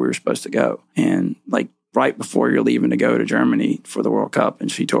before we were supposed to go. And like right before you're leaving to go to Germany for the World Cup, and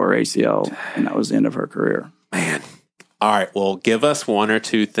she tore her ACL, and that was the end of her career. Man. All right. Well, give us one or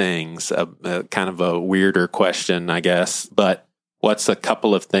two things, kind of a weirder question, I guess. But what's a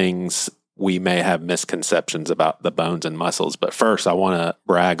couple of things we may have misconceptions about the bones and muscles? But first, I want to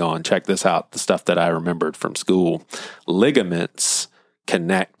brag on, check this out, the stuff that I remembered from school. Ligaments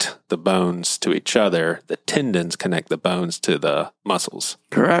connect the bones to each other. The tendons connect the bones to the muscles.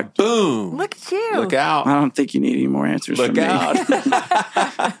 Correct. Boom. Look at you. Look out. I don't think you need any more answers Look from me.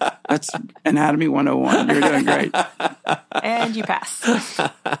 out. That's Anatomy 101. You're doing great. And you pass.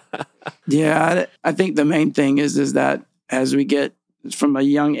 Yeah, I think the main thing is that as we get from a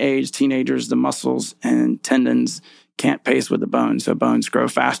young age, teenagers, the muscles and tendons can't pace with the bones. So bones grow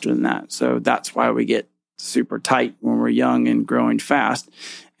faster than that. So that's why we get super tight when we're young and growing fast.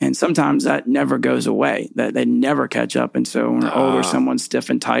 And sometimes that never goes away, that they never catch up. And so when we're older, someone's stiff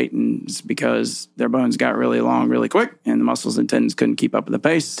and tight, and it's because their bones got really long really quick, and the muscles and tendons couldn't keep up with the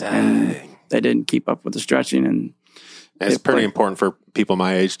pace. Dang. And they didn't keep up with the stretching. And it's pretty important for people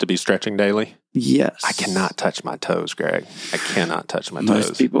my age to be stretching daily. Yes. I cannot touch my toes, Greg. I cannot touch my toes.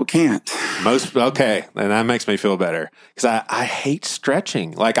 Most people can't. Okay. And that makes me feel better because I hate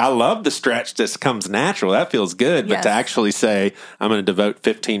stretching. Like, I love the stretch that comes natural. That feels good. Yes. But to actually say, I'm going to devote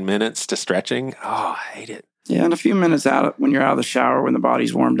 15 minutes to stretching, I hate it. Yeah, and a few minutes out when you're out of the shower, when the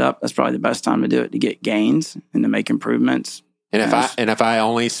body's warmed up, that's probably the best time to do it, to get gains and to make improvements. And if I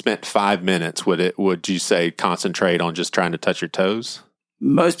only spent 5 minutes, would you say concentrate on just trying to touch your toes?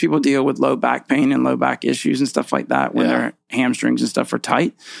 Most people deal with low back pain and low back issues and stuff like that when their hamstrings and stuff are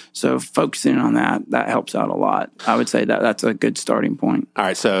tight. So focusing on that helps out a lot. I would say that's a good starting point. All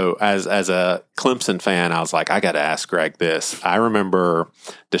right. So as a Clemson fan, I was like, I got to ask Greg this. I remember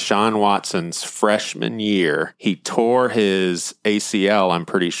Deshaun Watson's freshman year, he tore his ACL, I'm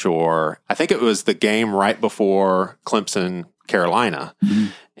pretty sure. I think it was the game right before Clemson, Carolina. Mm-hmm.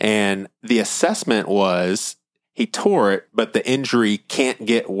 And the assessment was, he tore it, but the injury can't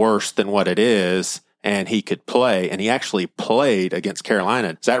get worse than what it is, and he could play. And he actually played against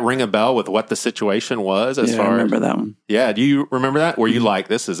Carolina. Does that ring a bell with what the situation was? I remember that one. Yeah, do you remember that? Were you like,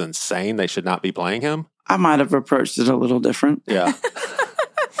 this is insane, they should not be playing him? I might have approached it a little different. Yeah.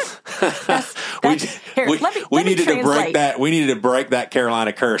 We needed to break that. We needed to break that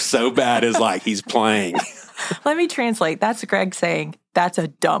Carolina curse so bad. Is like, he's playing. Let me translate. That's Greg saying that's a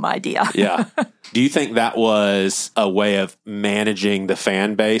dumb idea. Yeah. Do you think that was a way of managing the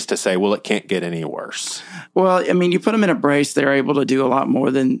fan base to say, well, it can't get any worse? Well, I mean, you put them in a brace, they're able to do a lot more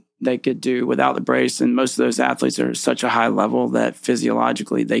than they could do without the brace. And most of those athletes are such a high level that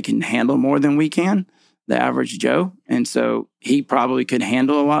physiologically they can handle more than we can, the average Joe. And so he probably could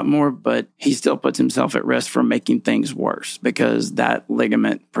handle a lot more, but he still puts himself at risk for making things worse because that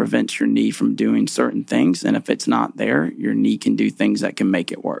ligament prevents your knee from doing certain things. And if it's not there, your knee can do things that can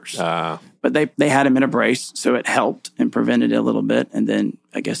make it worse. But they had him in a brace, so it helped and prevented it a little bit. And then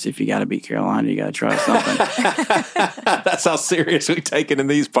I guess if you got to beat Carolina, you got to try something. That's how serious we take it in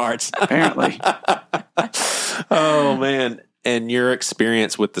these parts. Apparently. Oh, man. And your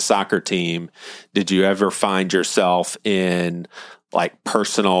experience with the soccer team, did you ever find yourself in like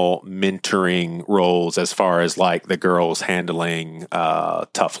personal mentoring roles as far as like the girls handling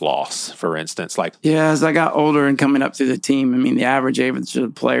tough loss, for instance? Like, yeah, as I got older and coming up through the team, I mean, the average age of the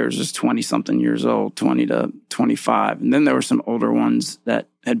players is 20-something years old, 20 to 25. And then there were some older ones that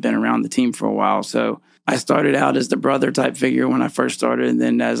had been around the team for a while. So I started out as the brother type figure when I first started. And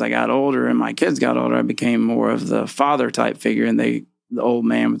then as I got older and my kids got older, I became more of the father type figure. And the old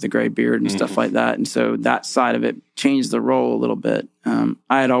man with the gray beard and stuff like that. And so that side of it changed the role a little bit.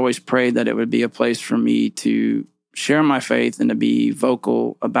 I had always prayed that it would be a place for me to share my faith and to be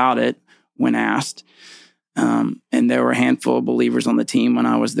vocal about it when asked. And there were a handful of believers on the team when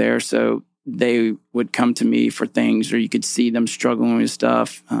I was there. So they would come to me for things, or you could see them struggling with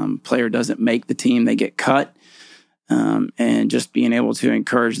stuff. Player doesn't make the team, they get cut. And just being able to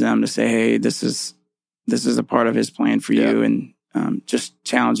encourage them to say, hey, this is a part of his plan for you. And just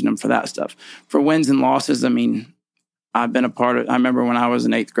challenging them for that stuff. For wins and losses, I mean, I've been a part of, I remember when I was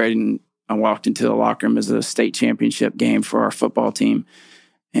in 8th grade and I walked into the locker room as a state championship game for our football team.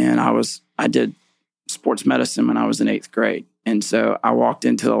 And I did sports medicine when I was in 8th grade. And so I walked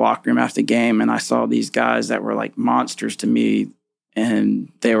into the locker room after the game and I saw these guys that were like monsters to me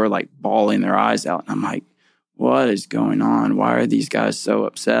and they were like bawling their eyes out. And I'm like, what is going on? Why are these guys so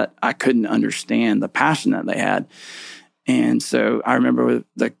upset? I couldn't understand the passion that they had. And so I remember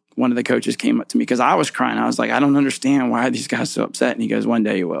one of the coaches came up to me because I was crying. I was like, I don't understand why are these guys so upset. And he goes, one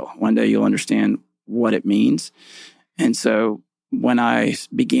day you will. One day you'll understand what it means. And so when I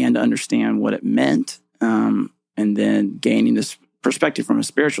began to understand what it meant, and then gaining this perspective from a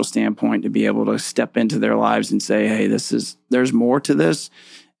spiritual standpoint to be able to step into their lives and say, hey, there's more to this.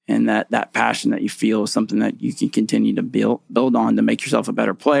 And that passion that you feel is something that you can continue to build on to make yourself a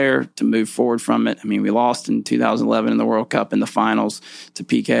better player, to move forward from it. I mean, we lost in 2011 in the World Cup in the finals to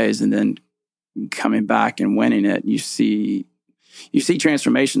PKs, and then coming back and winning it, you see you see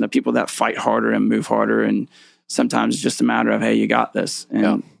transformation, the people that fight harder and move harder. And sometimes it's just a matter of, hey, you got this.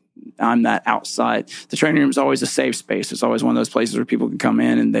 And I'm that outside. The training room is always a safe space. It's always one of those places where people can come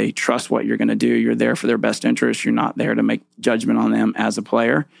in and they trust what you're going to do. You're there for their best interest. You're not there to make judgment on them as a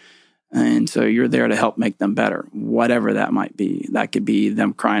player. And so you're there to help make them better, whatever that might be. That could be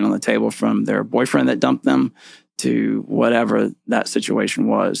them crying on the table from their boyfriend that dumped them to whatever that situation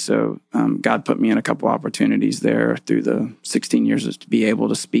was. So God put me in a couple opportunities there through the 16 years to be able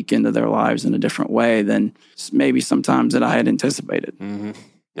to speak into their lives in a different way than maybe sometimes that I had anticipated. Mm-hmm.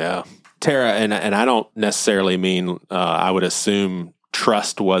 Yeah. Tara, and I don't necessarily mean, I would assume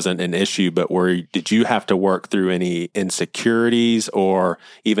trust wasn't an issue, but did you have to work through any insecurities or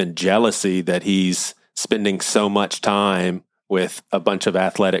even jealousy that he's spending so much time with a bunch of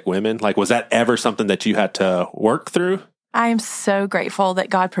athletic women? Like, was that ever something that you had to work through? I am so grateful that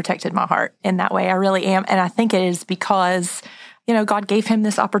God protected my heart in that way. I really am. And I think it is because, God gave him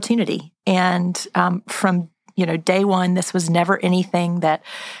this opportunity. And from day one, this was never anything that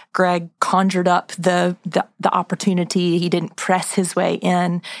Greg conjured up the opportunity. He didn't press his way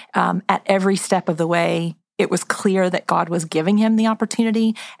in. At every step of the way, it was clear that God was giving him the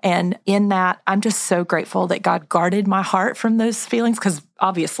opportunity. And in that, I'm just so grateful that God guarded my heart from those feelings, because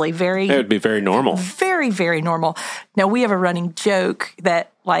obviously it would be very normal. Very, very normal. Now, we have a running joke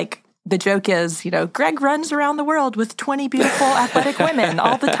that, the joke is, Greg runs around the world with 20 beautiful athletic women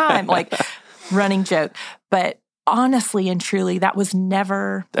all the time. Running joke. But honestly and truly, that was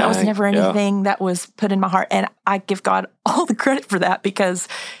never anything that was put in my heart. And I give God all the credit for that, because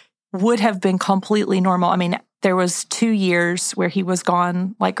would have been completely normal. I mean, there was 2 years where he was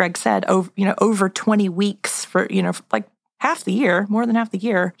gone, like Greg said, over 20 weeks for half the year, more than half the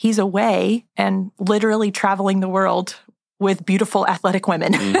year. He's away and literally traveling the world with beautiful athletic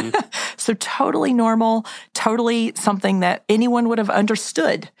women. Mm-hmm. So totally normal, totally something that anyone would have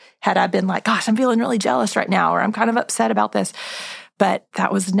understood had I been like, gosh, I'm feeling really jealous right now, or I'm kind of upset about this. But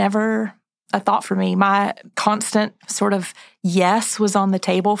that was never a thought for me. My constant sort of yes was on the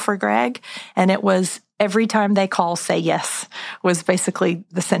table for Greg. And it was every time they call, say yes, was basically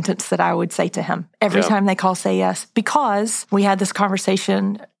the sentence that I would say to him. Every time they call, say yes. Because we had this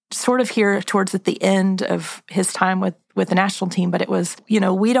conversation sort of here towards at the end of his time with the national team, but it was,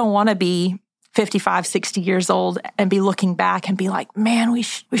 we don't want to be 55, 60 years old and be looking back and be like, man, we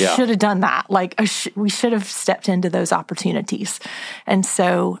should have done that. We should have stepped into those opportunities. And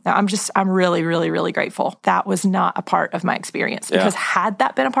so I'm really, really, really grateful. That was not a part of my experience, because had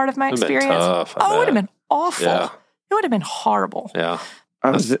that been a part of my experience, it would have been awful. Yeah. It would have been horrible. Yeah.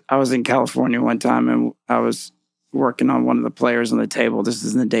 I was in California one time, and I was working on one of the players on the table. This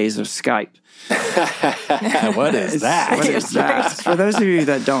is in the days of Skype. What is that? What is that? For those of you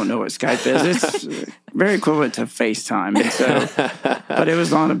that don't know what Skype is, it's very equivalent to FaceTime. And so, but it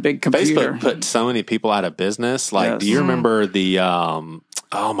was on a big computer. Facebook put so many people out of business. Do you remember the,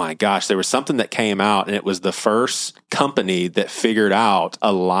 oh my gosh, there was something that came out, and it was the first company that figured out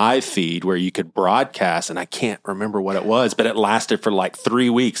a live feed where you could broadcast, and I can't remember what it was, but it lasted for 3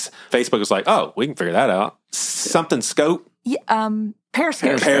 weeks. Facebook was like, oh, we can figure that out. Something Scope? Yeah,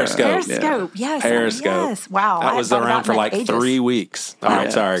 Periscope. Periscope. Yes. Periscope. Yes. Wow. That was around for 3 weeks. All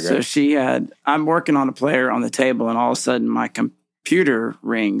right. Sorry, Greg. So I'm working on a player on the table, and all of a sudden my computer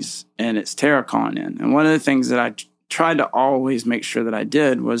rings, and it's Tara calling in. And one of the things that I tried to always make sure that I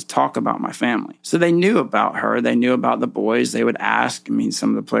did was talk about my family. So they knew about her. They knew about the boys. They would ask. I mean, some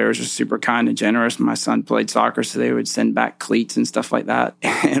of the players are super kind and generous. My son played soccer, so they would send back cleats and stuff like that.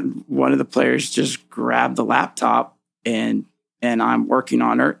 And one of the players just grabbed the laptop, and I'm working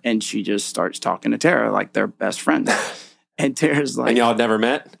on her, and she just starts talking to Tara like they're best friends. And Tara's like... And y'all had never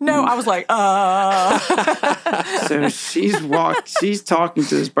met? No, I was like, So she's talking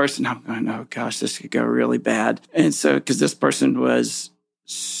to this person. I'm going, oh gosh, this could go really bad. And so, because this person was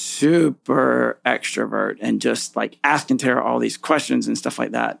super extrovert and just asking Tara all these questions and stuff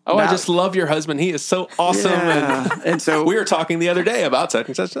like that. Oh, I just love your husband. He is so awesome. Yeah. And so we were talking the other day about such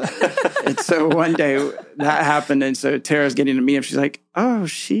and such. And so one day that happened. And so Tara's getting to me, and she's like, oh,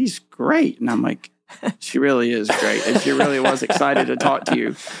 she's great. And I'm like, she really is great. And she really was excited to talk to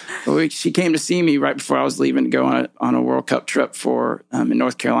you. But she came to see me right before I was leaving to go on a World Cup trip in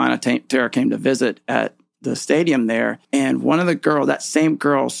North Carolina. Tara came to visit at the stadium there. And one of the that same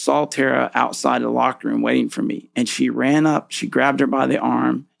girl saw Tara outside the locker room waiting for me. And she ran up, she grabbed her by the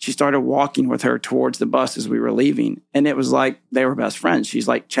arm. She started walking with her towards the bus as we were leaving. And it was like they were best friends. She's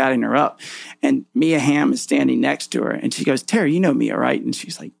chatting her up. And Mia Hamm is standing next to her. And she goes, Tara, you know Mia, right? And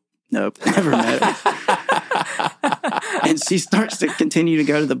she's like, nope, never met her. And she starts to continue to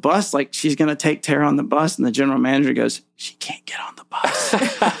go to the bus, like she's going to take Tara on the bus. And the general manager goes, she can't get on the bus.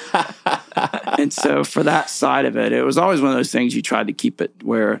 And so for that side of it, it was always one of those things you tried to keep it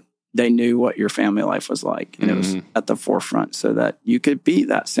where they knew what your family life was like. And it was at the forefront so that you could be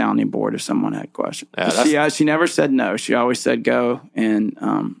that sounding board if someone had questions. She never said no. She always said go. And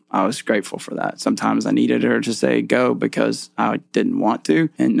I was grateful for that. Sometimes I needed her to say go because I didn't want to.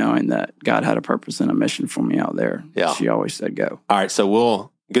 And knowing that God had a purpose and a mission for me out there, she always said go. All right.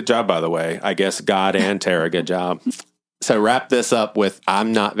 So good job, by the way. I guess God and Tara, good job. So wrap this up with,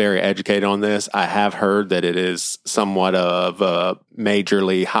 I'm not very educated on this. I have heard that it is somewhat of a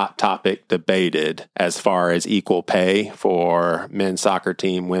majorly hot topic debated as far as equal pay for men's soccer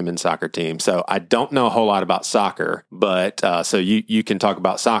team, women's soccer team. So I don't know a whole lot about soccer, but so you can talk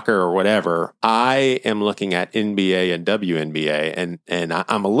about soccer or whatever. I am looking at NBA and WNBA, and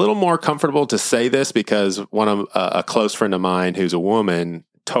I'm a little more comfortable to say this because one of a close friend of mine who's a woman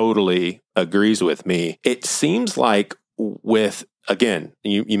totally agrees with me. It seems like again,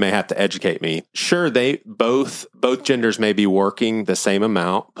 you may have to educate me. Sure, they both genders may be working the same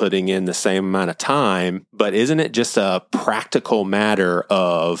amount, putting in the same amount of time, but isn't it just a practical matter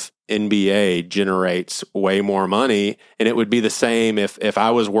of NBA generates way more money? And it would be the same if I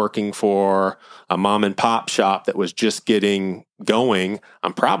was working for a mom and pop shop that was just getting going,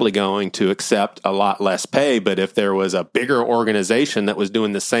 I'm probably going to accept a lot less pay. But if there was a bigger organization that was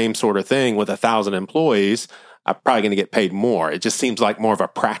doing the same sort of thing with 1,000 employees, I'm probably going to get paid more. It just seems like more of a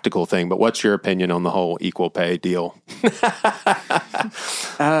practical thing. But what's your opinion on the whole equal pay deal?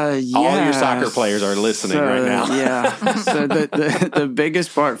 All your soccer players are listening right now. Yeah. So the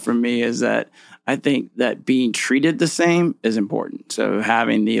biggest part for me is that I think that being treated the same is important. So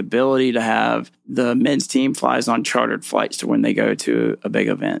having the ability to have the men's team flies on chartered flights to when they go to a big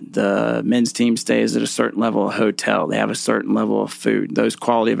event. The men's team stays at a certain level of hotel. They have a certain level of food. Those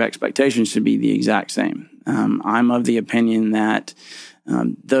quality of expectations should be the exact same. I'm of the opinion that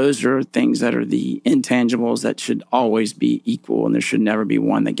those are things that are the intangibles that should always be equal, and there should never be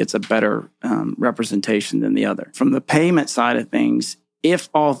one that gets a better representation than the other. From the payment side of things, if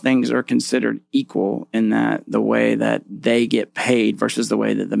all things are considered equal in that the way that they get paid versus the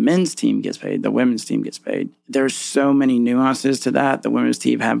way that the men's team gets paid, the women's team gets paid, there's so many nuances to that. The women's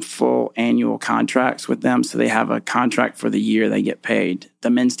team have full annual contracts with them, so they have a contract for the year they get paid. The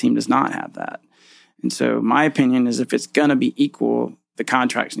men's team does not have that. And so my opinion is if it's going to be equal, the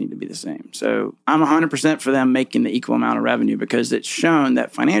contracts need to be the same. So I'm 100% for them making the equal amount of revenue because it's shown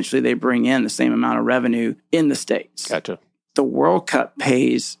that financially they bring in the same amount of revenue in the States. Gotcha. The World Cup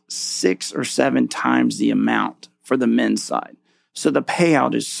pays 6 or 7 times the amount for the men's side. So the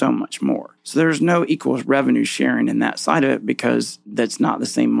payout is so much more. So there's no equal revenue sharing in that side of it because that's not the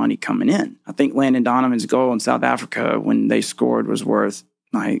same money coming in. I think Landon Donovan's goal in South Africa when they scored was worth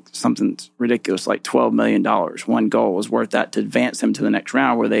like something ridiculous, like $12 million. One goal was worth that to advance them to the next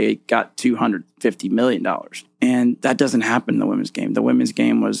round where they got $250 million. And that doesn't happen in the women's game. The women's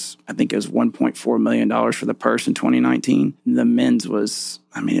game was, I think it was $1.4 million for the purse in 2019. The men's was,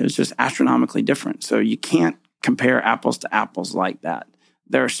 it was just astronomically different. So you can't compare apples to apples like that.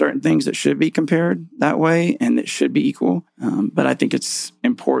 There are certain things that should be compared that way and that should be equal. But I think it's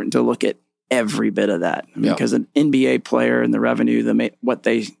important to look at every bit of that because an NBA player and the revenue, what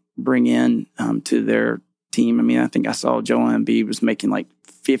they bring in to their team. I think I saw Joel Embiid was making like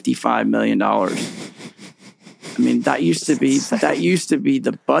 $55 million. That used to be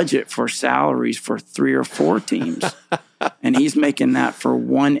the budget for salaries for 3 or 4 teams. And he's making that for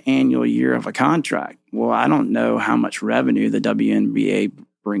one annual year of a contract. Well, I don't know how much revenue the WNBA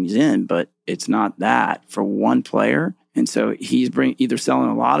brings in, but it's not that for one player. And so he's either selling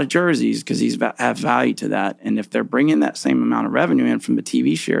a lot of jerseys because he's have value to that. And if they're bringing that same amount of revenue in from the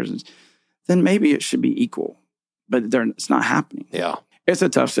TV shares, then maybe it should be equal. But it's not happening. Yeah. It's a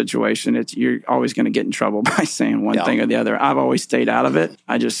tough situation. You're always going to get in trouble by saying one thing or the other. I've always stayed out of it.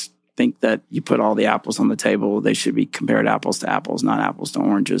 I just think that you put all the apples on the table. They should be compared apples to apples, not apples to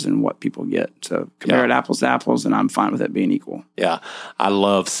oranges and what people get. So compare it apples to apples, and I'm fine with it being equal. Yeah. I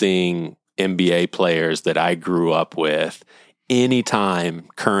love seeing NBA players that I grew up with. Anytime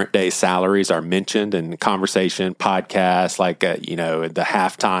current day salaries are mentioned in conversation, podcasts, like, the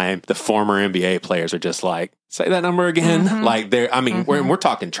halftime, the former NBA players are just like, say that number again. Mm-hmm. Like we're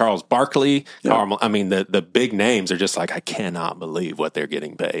talking Charles Barkley. Carl, the big names are just like, I cannot believe what they're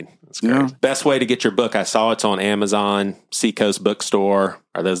getting paid. It's great. Yeah. Best way to get your book. I saw it's on Amazon, Seacoast Bookstore.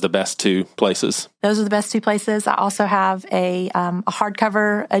 Are those the best two places? Those are the best two places. I also have a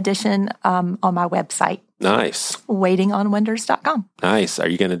hardcover edition on my website. Nice. Waitingonwonders.com. Nice. Are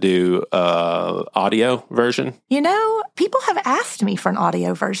you going to do audio version? People have asked me for an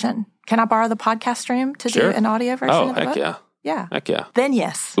audio version. Can I borrow the podcast room to do an audio version of the book? Yeah. Yeah. Heck yeah. Then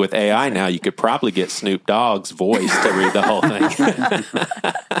yes. With AI now, you could probably get Snoop Dogg's voice to read the whole thing.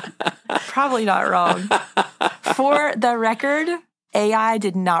 Probably not wrong. For the record, AI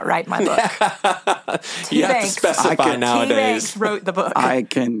did not write my book. You have to specify nowadays. T-Banks wrote the book. I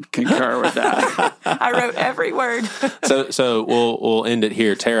can concur with that. I wrote every word. So we'll end it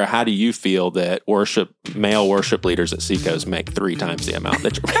here. Tara, how do you feel that male worship leaders at Seacoast make 3 times the amount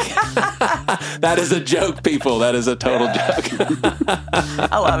that you're making? That is a joke, people. That is a total joke.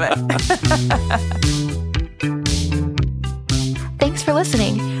 I love it. Thanks for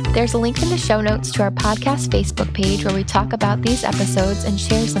listening. There's a link in the show notes to our podcast Facebook page where we talk about these episodes and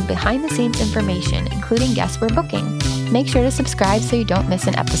share some behind-the-scenes information, including guests we're booking. Make sure to subscribe so you don't miss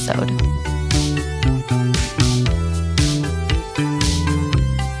an episode.